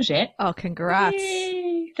a courgette. Oh, congrats.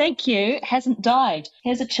 Yay. Thank you. It hasn't died.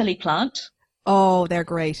 Here's a chili plant. Oh, they're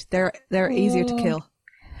great. They're easier to kill.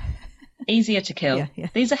 Easier to kill. Yeah.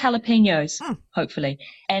 These are jalapenos, hopefully.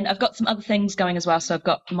 And I've got some other things going as well. So I've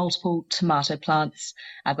got multiple tomato plants.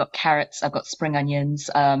 I've got carrots. I've got spring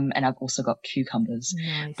onions. And I've also got cucumbers.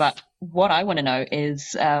 Nice. But what I want to know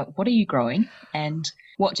is, what are you growing and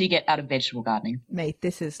what do you get out of vegetable gardening? Mate,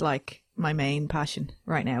 this is like my main passion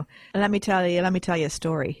right now. And let me tell you a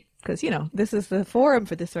story. Because, you know, this is the forum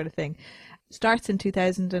for this sort of thing. Starts in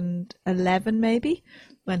 2011, maybe.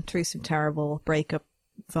 Went through some terrible breakup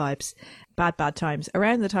vibes, bad times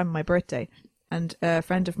around the time of my birthday, and a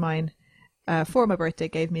friend of mine for my birthday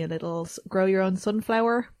gave me a little grow your own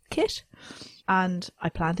sunflower kit, and I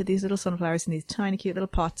planted these little sunflowers in these tiny cute little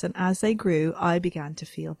pots, and as they grew I began to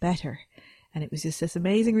feel better. And it was just this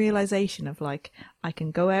amazing realization of like, I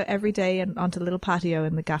can go out every day and onto the little patio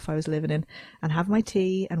in the gaff I was living in and have my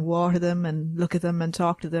tea and water them and look at them and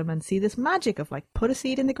talk to them and see this magic of like, put a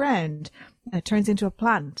seed in the ground and it turns into a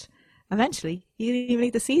plant. Eventually, you didn't even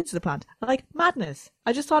eat the seeds of the plant. Like, madness.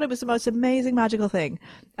 I just thought it was the most amazing, magical thing.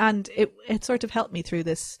 And it sort of helped me through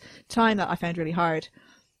this time that I found really hard.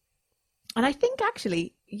 And I think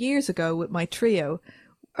actually, years ago with my trio,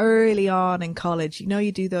 early on in college, you know,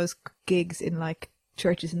 you do those gigs in like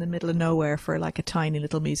churches in the middle of nowhere for like a tiny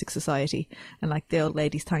little music society, and like the old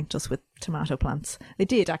ladies thanked us with tomato plants. They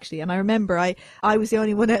did actually, and I remember I was the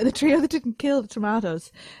only one out of the trio that didn't kill the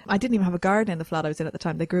tomatoes. I didn't even have a garden in the flat I was in at the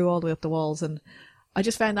time. They grew all the way up the walls, and I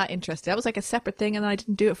just found that interesting. That was like a separate thing, and I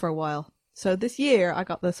didn't do it for a while. So this year I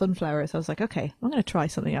got the sunflowers. I was like, okay, I'm going to try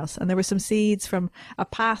something else. And there were some seeds from a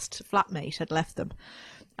past flatmate had left them,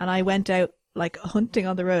 and I went out like hunting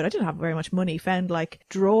on the road. I didn't have very much money. Found like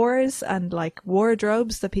drawers and like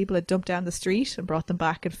wardrobes that people had dumped down the street and brought them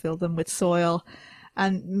back and filled them with soil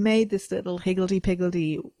and made this little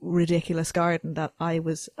higgledy-piggledy ridiculous garden that I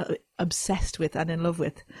was obsessed with and in love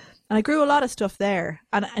with. And I grew a lot of stuff there.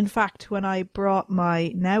 And in fact, when I brought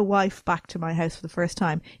my now wife back to my house for the first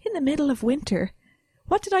time in the middle of winter,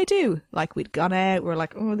 what did I do? Like, we'd gone out. We're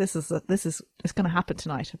like, oh, this is going to happen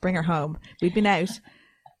tonight. Bring her home. We'd been out.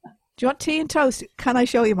 Do you want tea and toast? Can I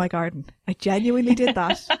show you my garden? I genuinely did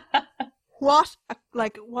that. What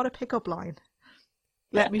a pickup line.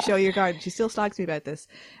 Let me show you your garden. She still slags me about this.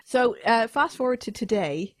 So fast forward to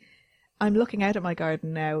today. I'm looking out at my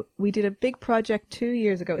garden now. We did a big project 2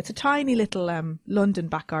 years ago. It's a tiny little London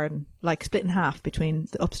back garden, like split in half between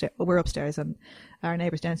the upstairs. We're upstairs and our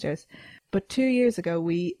neighbours downstairs. But 2 years ago,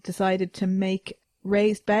 we decided to make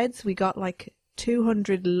raised beds. We got like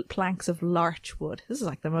 200 planks of larch wood. This is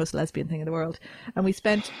like the most lesbian thing in the world. And we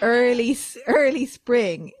spent early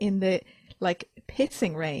spring in the like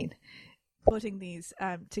pissing rain putting these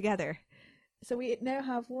together. So we now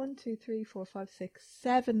have 1, 2, 3, 4, 5, 6,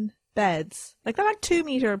 7 beds. Like, they're like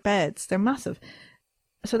 2-meter beds. They're massive.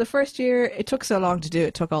 So the first year, it took so long to do.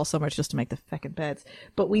 It took all summer just to make the feckin' beds.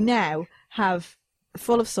 But we now have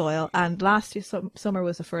full of soil, and last year summer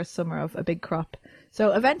was the first summer of a big crop.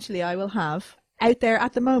 So eventually I will have out there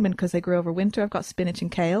at the moment, because they grow over winter, I've got spinach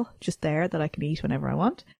and kale just there that I can eat whenever I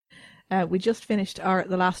want. We just finished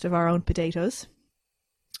the last of our own potatoes.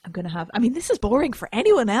 I'm going to have, I mean, this is boring for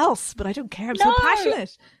anyone else, but I don't care. I'm so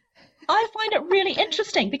passionate. I find it really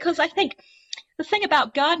interesting because I think the thing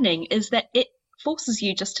about gardening is that it forces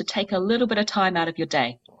you just to take a little bit of time out of your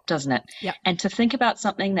day, doesn't it? Yeah. And to think about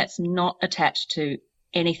something that's not attached to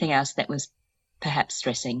anything else that was perhaps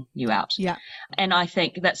stressing you out. Yeah. And I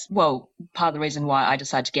think that's, well, part of the reason why I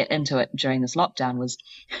decided to get into it during this lockdown was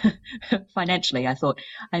financially. I thought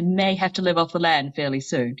I may have to live off the land fairly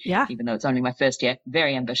soon, Yeah. even though it's only my first year.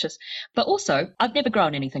 Very ambitious. But also, I've never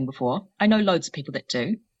grown anything before. I know loads of people that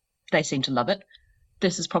do. They seem to love it.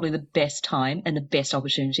 This is probably the best time and the best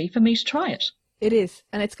opportunity for me to try it. It is,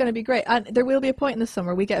 and it's going to be great. And there will be a point in the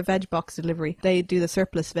summer we get a veg box delivery. They do the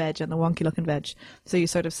surplus veg and the wonky looking veg, so you're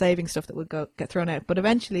sort of saving stuff that would get thrown out. But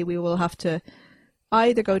eventually we will have to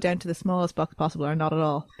either go down to the smallest box possible or not at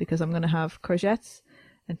all, because I'm going to have courgettes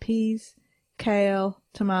and peas, kale,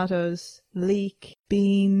 tomatoes, leek,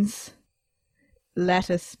 beans,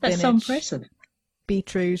 lettuce, spinach. That's so impressive.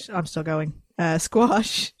 Beetroot. I'm still going.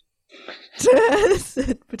 Squash,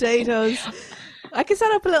 potatoes. I can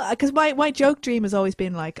set up a little, because my joke dream has always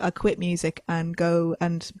been like, I'll quit music and go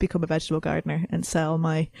and become a vegetable gardener and sell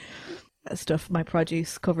my stuff, my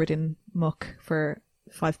produce covered in muck for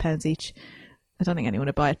 £5 each. I don't think anyone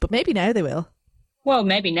would buy it, but maybe now they will. Well,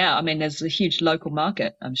 maybe now. I mean, there's a huge local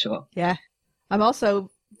market, I'm sure. Yeah. I'm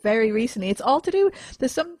also very recently, it's all to do,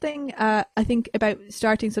 there's something, I think, about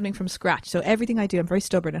starting something from scratch. So everything I do, I'm very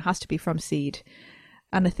stubborn, it has to be from seed.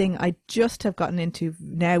 And the thing I just have gotten into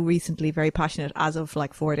now recently, very passionate as of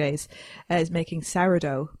like 4 days, is making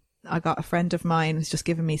sourdough. I got a friend of mine who's just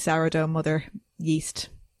given me sourdough mother yeast,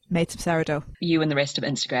 made some sourdough. You and the rest of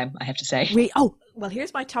Instagram, I have to say. Well,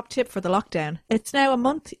 here's my top tip for the lockdown. It's now a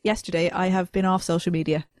month yesterday I have been off social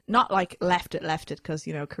media. Not like left it because,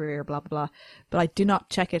 you know, career, blah, blah, blah. But I do not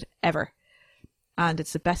check it ever. And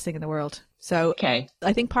it's the best thing in the world. So okay.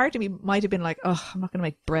 I think part of me might have been like, oh, I'm not going to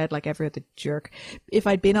make bread like every other jerk if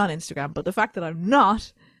I'd been on Instagram. But the fact that I'm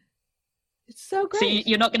not, it's so great. So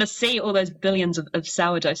you're not going to see all those billions of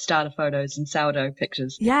sourdough starter photos and sourdough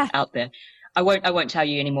pictures out there. I won't tell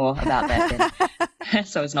you any more about that then,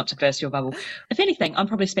 so as not to burst your bubble. If anything, I'm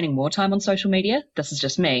probably spending more time on social media. This is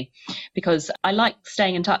just me, because I like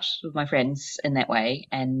staying in touch with my friends in that way,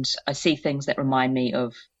 and I see things that remind me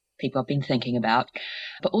of people I've been thinking about,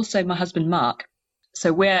 but also my husband Mark.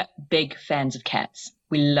 So we're big fans of cats.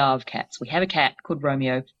 We love cats. We have a cat called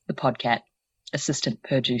Romeo, the podcat, assistant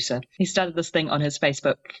producer. He started this thing on his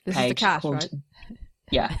Facebook page. This is the cat, called, right?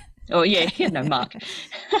 Yeah. Oh yeah, no, Mark.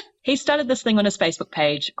 He started this thing on his Facebook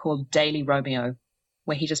page called Daily Romeo,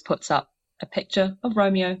 where he just puts up a picture of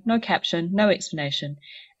Romeo, no caption, no explanation,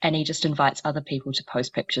 and he just invites other people to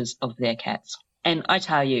post pictures of their cats. And I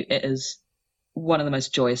tell you, it is one of the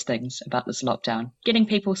most joyous things about this lockdown. Getting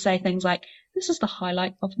people say things like, this is the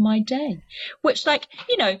highlight of my day, which, like,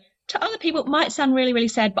 you know, to other people it might sound really, really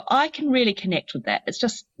sad, but I can really connect with that. It's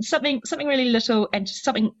just something really little, and just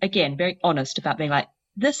something, again, very honest about being like,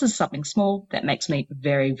 this is something small that makes me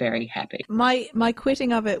very, very happy. My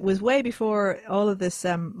quitting of it was way before all of this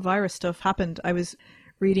virus stuff happened. I was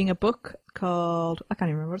reading a book called, I can't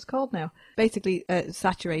even remember what it's called now, basically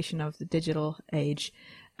Saturation of the Digital Age,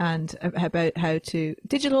 and about how to,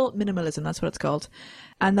 digital minimalism, that's what it's called.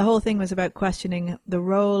 And the whole thing was about questioning the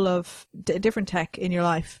role of different tech in your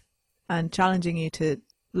life and challenging you to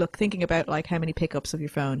thinking about like how many pickups of your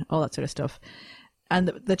phone, all that sort of stuff. And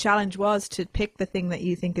the challenge was to pick the thing that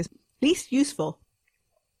you think is least useful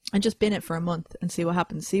and just bin it for a month and see what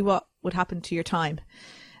happens. See what would happen to your time.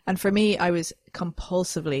 And for me, I was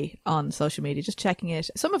compulsively on social media, just checking it.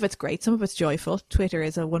 Some of it's great. Some of it's joyful. Twitter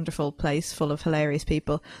is a wonderful place full of hilarious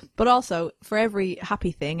people. But also, for every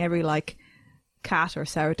happy thing, every like cat or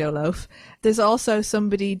sourdough loaf, there's also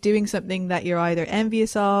somebody doing something that you're either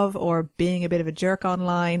envious of or being a bit of a jerk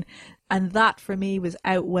online. And that for me was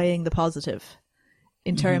outweighing the positive.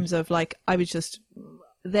 In terms of like, I was just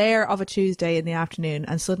there of a Tuesday in the afternoon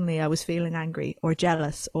and suddenly I was feeling angry or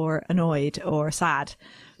jealous or annoyed or sad,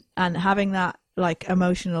 and having that like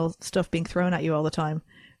emotional stuff being thrown at you all the time,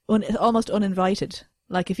 almost uninvited.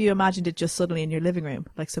 Like if you imagined it just suddenly in your living room,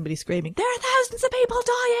 like somebody screaming, there are thousands of people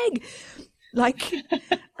dying. Like,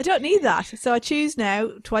 I don't need that. So I choose now,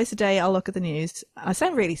 twice a day, I'll look at the news. I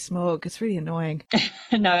sound really smug. It's really annoying.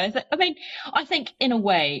 No, I think in a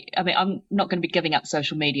way, I'm not going to be giving up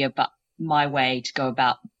social media, but my way to go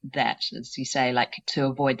about that, as you say, like to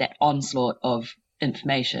avoid that onslaught of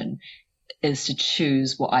information, is to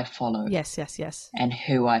choose what I follow. Yes. And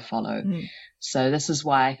who I follow. Mm. So this is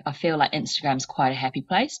why I feel like Instagram's quite a happy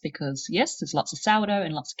place, because yes, there's lots of sourdough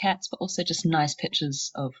and lots of cats, but also just nice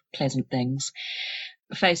pictures of pleasant things.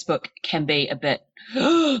 Facebook can be a bit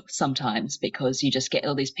sometimes, because you just get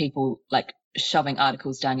all these people like shoving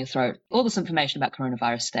articles down your throat, all this information about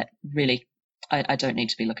coronavirus that really, I don't need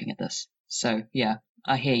to be looking at this. So yeah,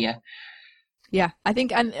 I hear you. Yeah, I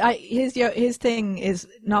think, and his thing is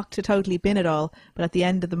not to totally bin it all, but at the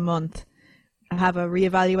end of the month, have a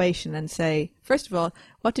reevaluation and say, first of all,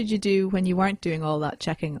 what did you do when you weren't doing all that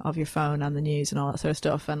checking of your phone and the news and all that sort of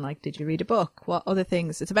stuff? And like, did you read a book? What other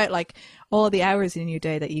things? It's about like all the hours in your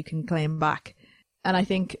day that you can claim back. And I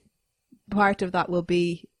think part of that will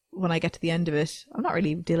be when I get to the end of it, I'm not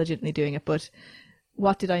really diligently doing it, but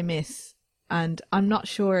what did I miss? And I'm not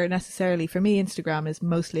sure necessarily. For me, Instagram is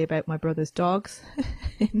mostly about my brother's dogs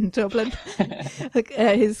in Dublin.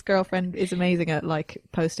 His girlfriend is amazing at like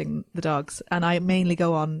posting the dogs, and I mainly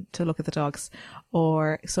go on to look at the dogs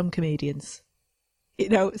or some comedians. You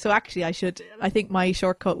know, so actually I think my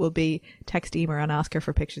shortcut will be text Emer and ask her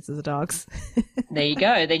for pictures of the dogs. There you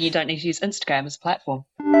go. Then you don't need to use Instagram as a platform.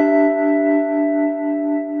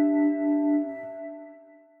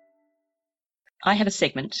 I have a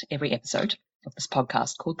segment every episode of this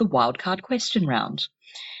podcast called the Wildcard Question Round.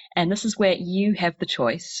 And this is where you have the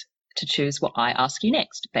choice to choose what I ask you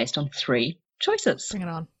next based on 3 choices. Bring it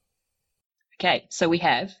on. Okay, so we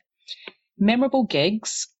have memorable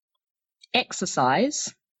gigs,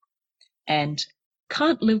 exercise, and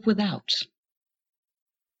can't live without.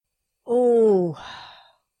 Oh,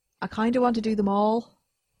 I kind of want to do them all.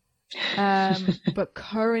 But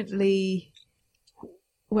currently,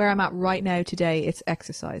 where I'm at right now today, it's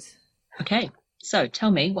exercise. Okay, so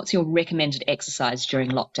tell me, what's your recommended exercise during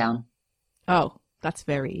lockdown? Oh, that's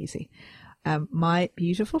very easy. My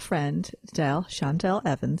beautiful friend, Chantel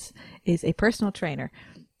Evans, is a personal trainer,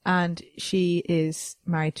 and she is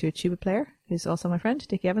married to a tuba player who's also my friend,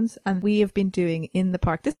 Dickie Evans, and we have been doing in the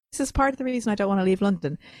park. This is part of the reason I don't want to leave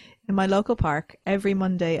London. In my local park, every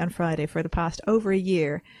Monday and Friday for the past over a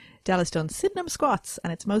year, Del has done Sydenham squats,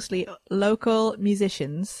 and it's mostly local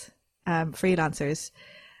musicians, freelancers,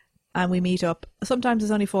 and we meet up. Sometimes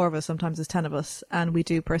there's only 4 of us, sometimes there's 10 of us, and we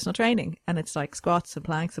do personal training, and it's like squats and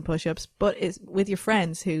planks and push-ups, but it's with your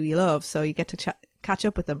friends who you love, so you get to catch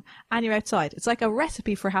up with them, and you're outside. It's like a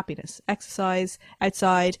recipe for happiness. Exercise,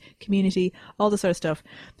 outside, community, all the sort of stuff.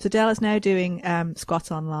 So Del is now doing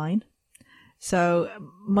squats online. So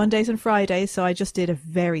Mondays and Fridays, so I just did a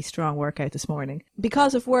very strong workout this morning.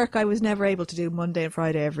 Because of work, I was never able to do Monday and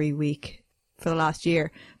Friday every week for the last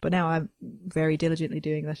year, but now I'm very diligently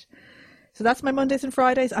doing that. So that's my Mondays and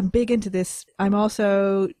Fridays. I'm big into this. I'm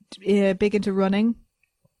also big into running.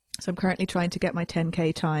 So I'm currently trying to get my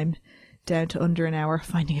 10K time down to under an hour,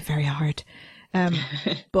 finding it very hard.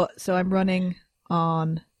 But so I'm running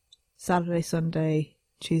on Saturday, Sunday,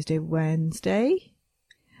 Tuesday, Wednesday.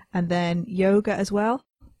 And then yoga as well.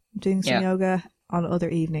 I'm doing some yoga on other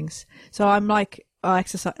evenings. So I'm like, I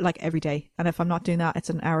exercise like every day. And if I'm not doing that, it's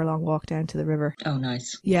an hour-long walk down to the river. Oh,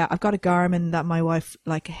 nice. Yeah, I've got a Garmin that my wife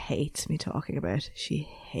like hates me talking about. She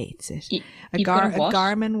hates it. A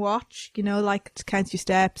Garmin watch, you know, like counts your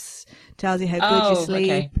steps, tells you how good you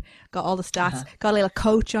sleep. Okay. Got all the stats. Got a little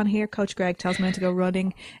coach on here. Coach Greg tells me when to go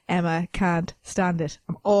running. Emma can't stand it.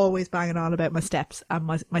 I'm always banging on about my steps and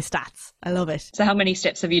my stats. I love it. So how many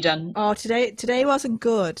steps have you done? Oh, today wasn't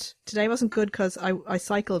good. Today wasn't good because I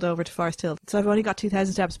cycled over to Forest Hill. So I've only got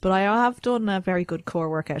 2,000 steps, but I have done a very good core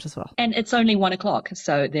workout as well. And it's only 1:00,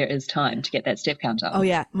 so there is time to get that step count up. Oh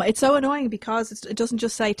yeah. It's so annoying because it doesn't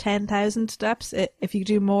just say 10,000 steps. If you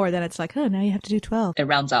do more, then it's like, oh, now you have to do 12. It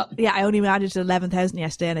rounds up. Yeah, I only managed 11,000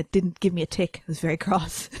 yesterday and it didn't give me a tick. I was very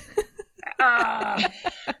cross.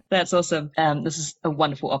 That's awesome. This is a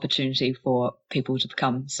wonderful opportunity for people to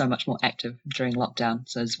become so much more active during lockdown.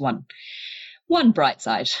 So there's one bright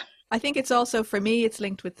side. I think it's also, for me, it's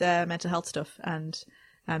linked with mental health stuff and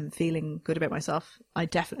feeling good about myself. I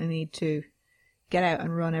definitely need to get out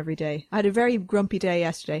and run every day. I had a very grumpy day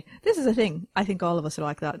yesterday. This is a thing. I think all of us are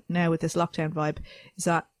like that now with this lockdown vibe, is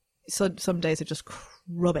that some days are just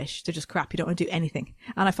rubbish. They're just crap. You don't want to do anything.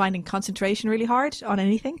 And I'm finding concentration really hard on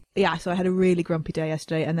anything. Yeah, so I had a really grumpy day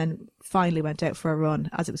yesterday and then finally went out for a run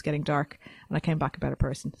as it was getting dark and I came back a better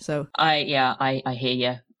person. So I hear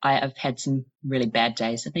you. I've had some really bad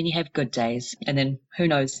days and then you have good days and then who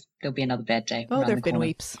knows, there'll be another bad day. Oh, there've been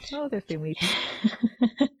weeps.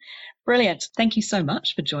 Brilliant. Thank you so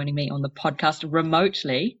much for joining me on the podcast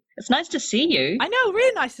remotely. It's nice to see you. I know,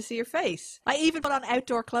 really nice to see your face. I even put on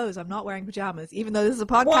outdoor clothes. I'm not wearing pajamas, even though this is a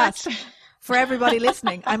podcast. What? For everybody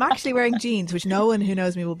listening. I'm actually wearing jeans, which no one who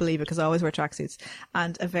knows me will believe it because I always wear tracksuits,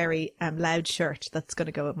 and a very loud shirt that's going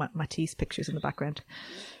to go with my Matisse pictures in the background.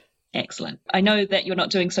 Excellent. I know that you're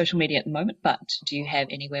not doing social media at the moment, but do you have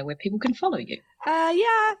anywhere where people can follow you?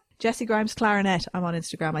 Yeah. Jessie Grimes Clarinet. I'm on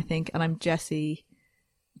Instagram, I think, and I'm Jessie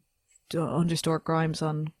 _Grimes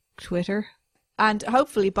on Twitter. And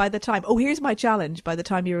hopefully by the time, here's my challenge. By the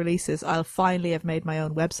time you release this, I'll finally have made my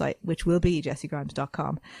own website, which will be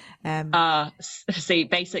jessiegrimes.com. See,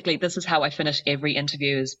 basically, this is how I finish every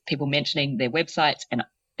interview, is people mentioning their websites, and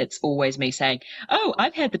it's always me saying,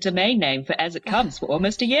 I've had the domain name for As It Comes for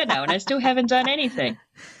almost a year now, and I still haven't done anything.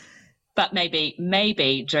 But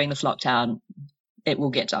maybe during this lockdown, it will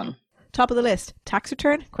get done. Top of the list, tax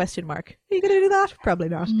return, ? Are you going to do that? Probably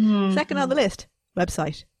not. Second on the list,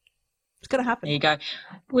 website. It's going to happen. There you go.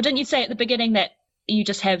 Well, didn't you say at the beginning that you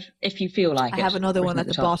just have if you feel like it? I have another one at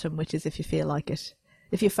the bottom, which is if you feel like it,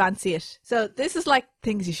 if you fancy it. So this is like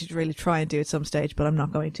things you should really try and do at some stage, but I'm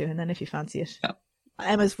not going to. And then if you fancy it. Yeah.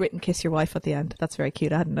 Emma's written kiss your wife at the end. That's very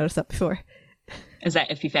cute. I hadn't noticed that before. Is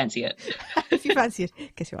that if you fancy it? If you fancy it,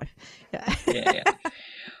 kiss your wife. Yeah. Yeah.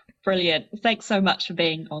 Brilliant. Thanks so much for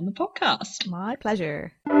being on the podcast. My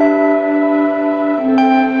pleasure.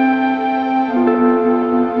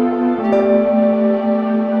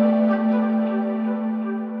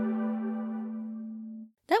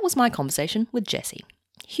 That was my conversation with Jessie.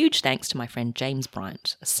 Huge thanks to my friend James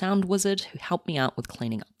Bryant, a sound wizard who helped me out with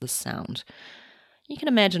cleaning up the sound. You can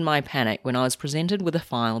imagine my panic when I was presented with a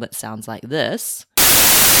file that sounds like this.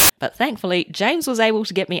 But thankfully, James was able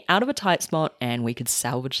to get me out of a tight spot and we could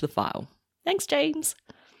salvage the file. Thanks, James.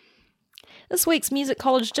 This week's Music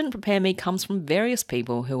College Didn't Prepare Me comes from various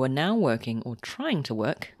people who are now working or trying to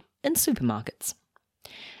work in supermarkets.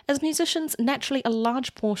 As musicians, naturally a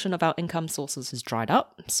large portion of our income sources has dried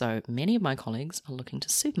up, so many of my colleagues are looking to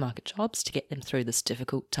supermarket jobs to get them through this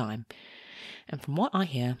difficult time. And from what I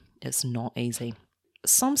hear, it's not easy.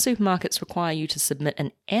 Some supermarkets require you to submit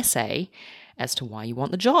an essay as to why you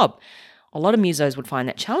want the job. A lot of musos would find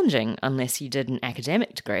that challenging unless you did an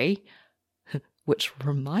academic degree. Which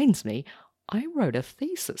reminds me, I wrote a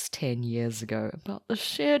thesis 10 years ago about the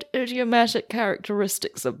shared idiomatic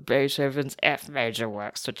characteristics of Beethoven's F major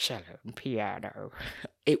works for cello and piano.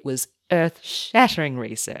 It was earth-shattering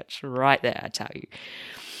research right there, I tell you.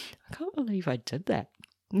 I can't believe I did that.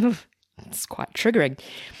 It's quite triggering.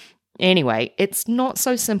 Anyway, it's not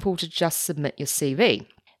so simple to just submit your CV.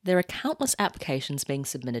 There are countless applications being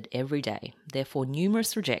submitted every day, therefore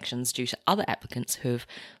numerous rejections due to other applicants who've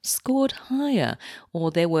scored higher or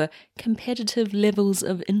there were competitive levels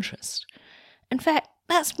of interest. In fact,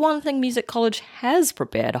 that's one thing Music College has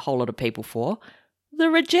prepared a whole lot of people for, the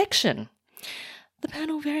rejection. The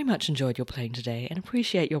panel very much enjoyed your playing today and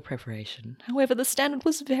appreciate your preparation. However, the standard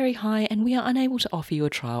was very high and we are unable to offer you a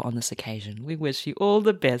trial on this occasion. We wish you all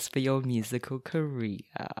the best for your musical career.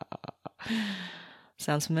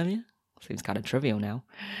 Sounds familiar? Seems kind of trivial now.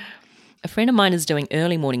 A friend of mine is doing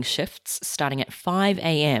early morning shifts starting at 5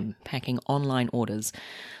 a.m, packing online orders.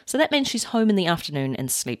 So that means she's home in the afternoon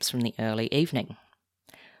and sleeps from the early evening.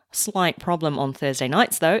 Slight problem on Thursday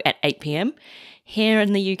nights though, at 8 p.m. Here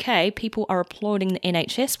in the UK, people are applauding the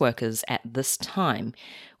NHS workers at this time,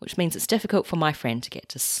 which means it's difficult for my friend to get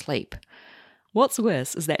to sleep. What's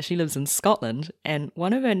worse is that she lives in Scotland, and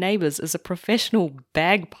one of her neighbours is a professional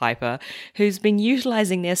bagpiper who's been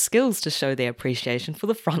utilising their skills to show their appreciation for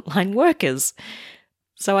the frontline workers.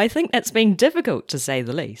 So I think that's been difficult, to say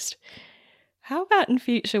the least. How about in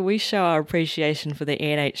future we show our appreciation for the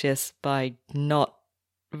NHS by not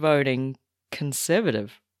voting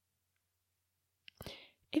Conservative?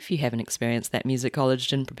 If you have an experience that Music College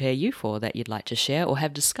didn't prepare you for that you'd like to share or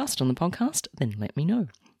have discussed on the podcast, then let me know.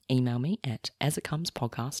 Email me at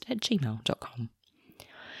asitcomespodcast@gmail.com.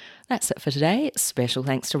 That's it for today. Special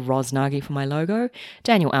thanks to Roz Nagy for my logo,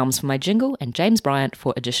 Daniel Elms for my jingle, and James Bryant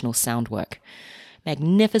for additional sound work.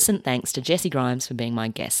 Magnificent thanks to Jessie Grimes for being my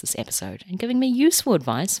guest this episode and giving me useful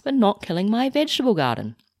advice for not killing my vegetable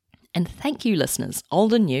garden. And thank you, listeners,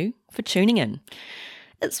 old and new, for tuning in.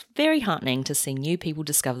 It's very heartening to see new people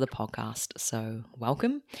discover the podcast, so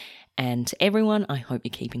welcome. And to everyone, I hope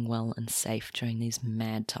you're keeping well and safe during these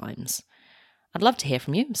mad times. I'd love to hear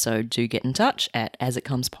from you, so do get in touch at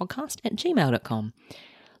asitcomespodcast@gmail.com.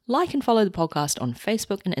 Like and follow the podcast on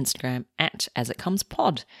Facebook and Instagram at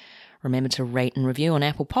asitcomespod. Remember to rate and review on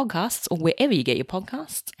Apple Podcasts or wherever you get your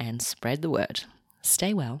podcasts and spread the word.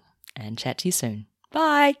 Stay well and chat to you soon.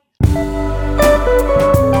 Bye!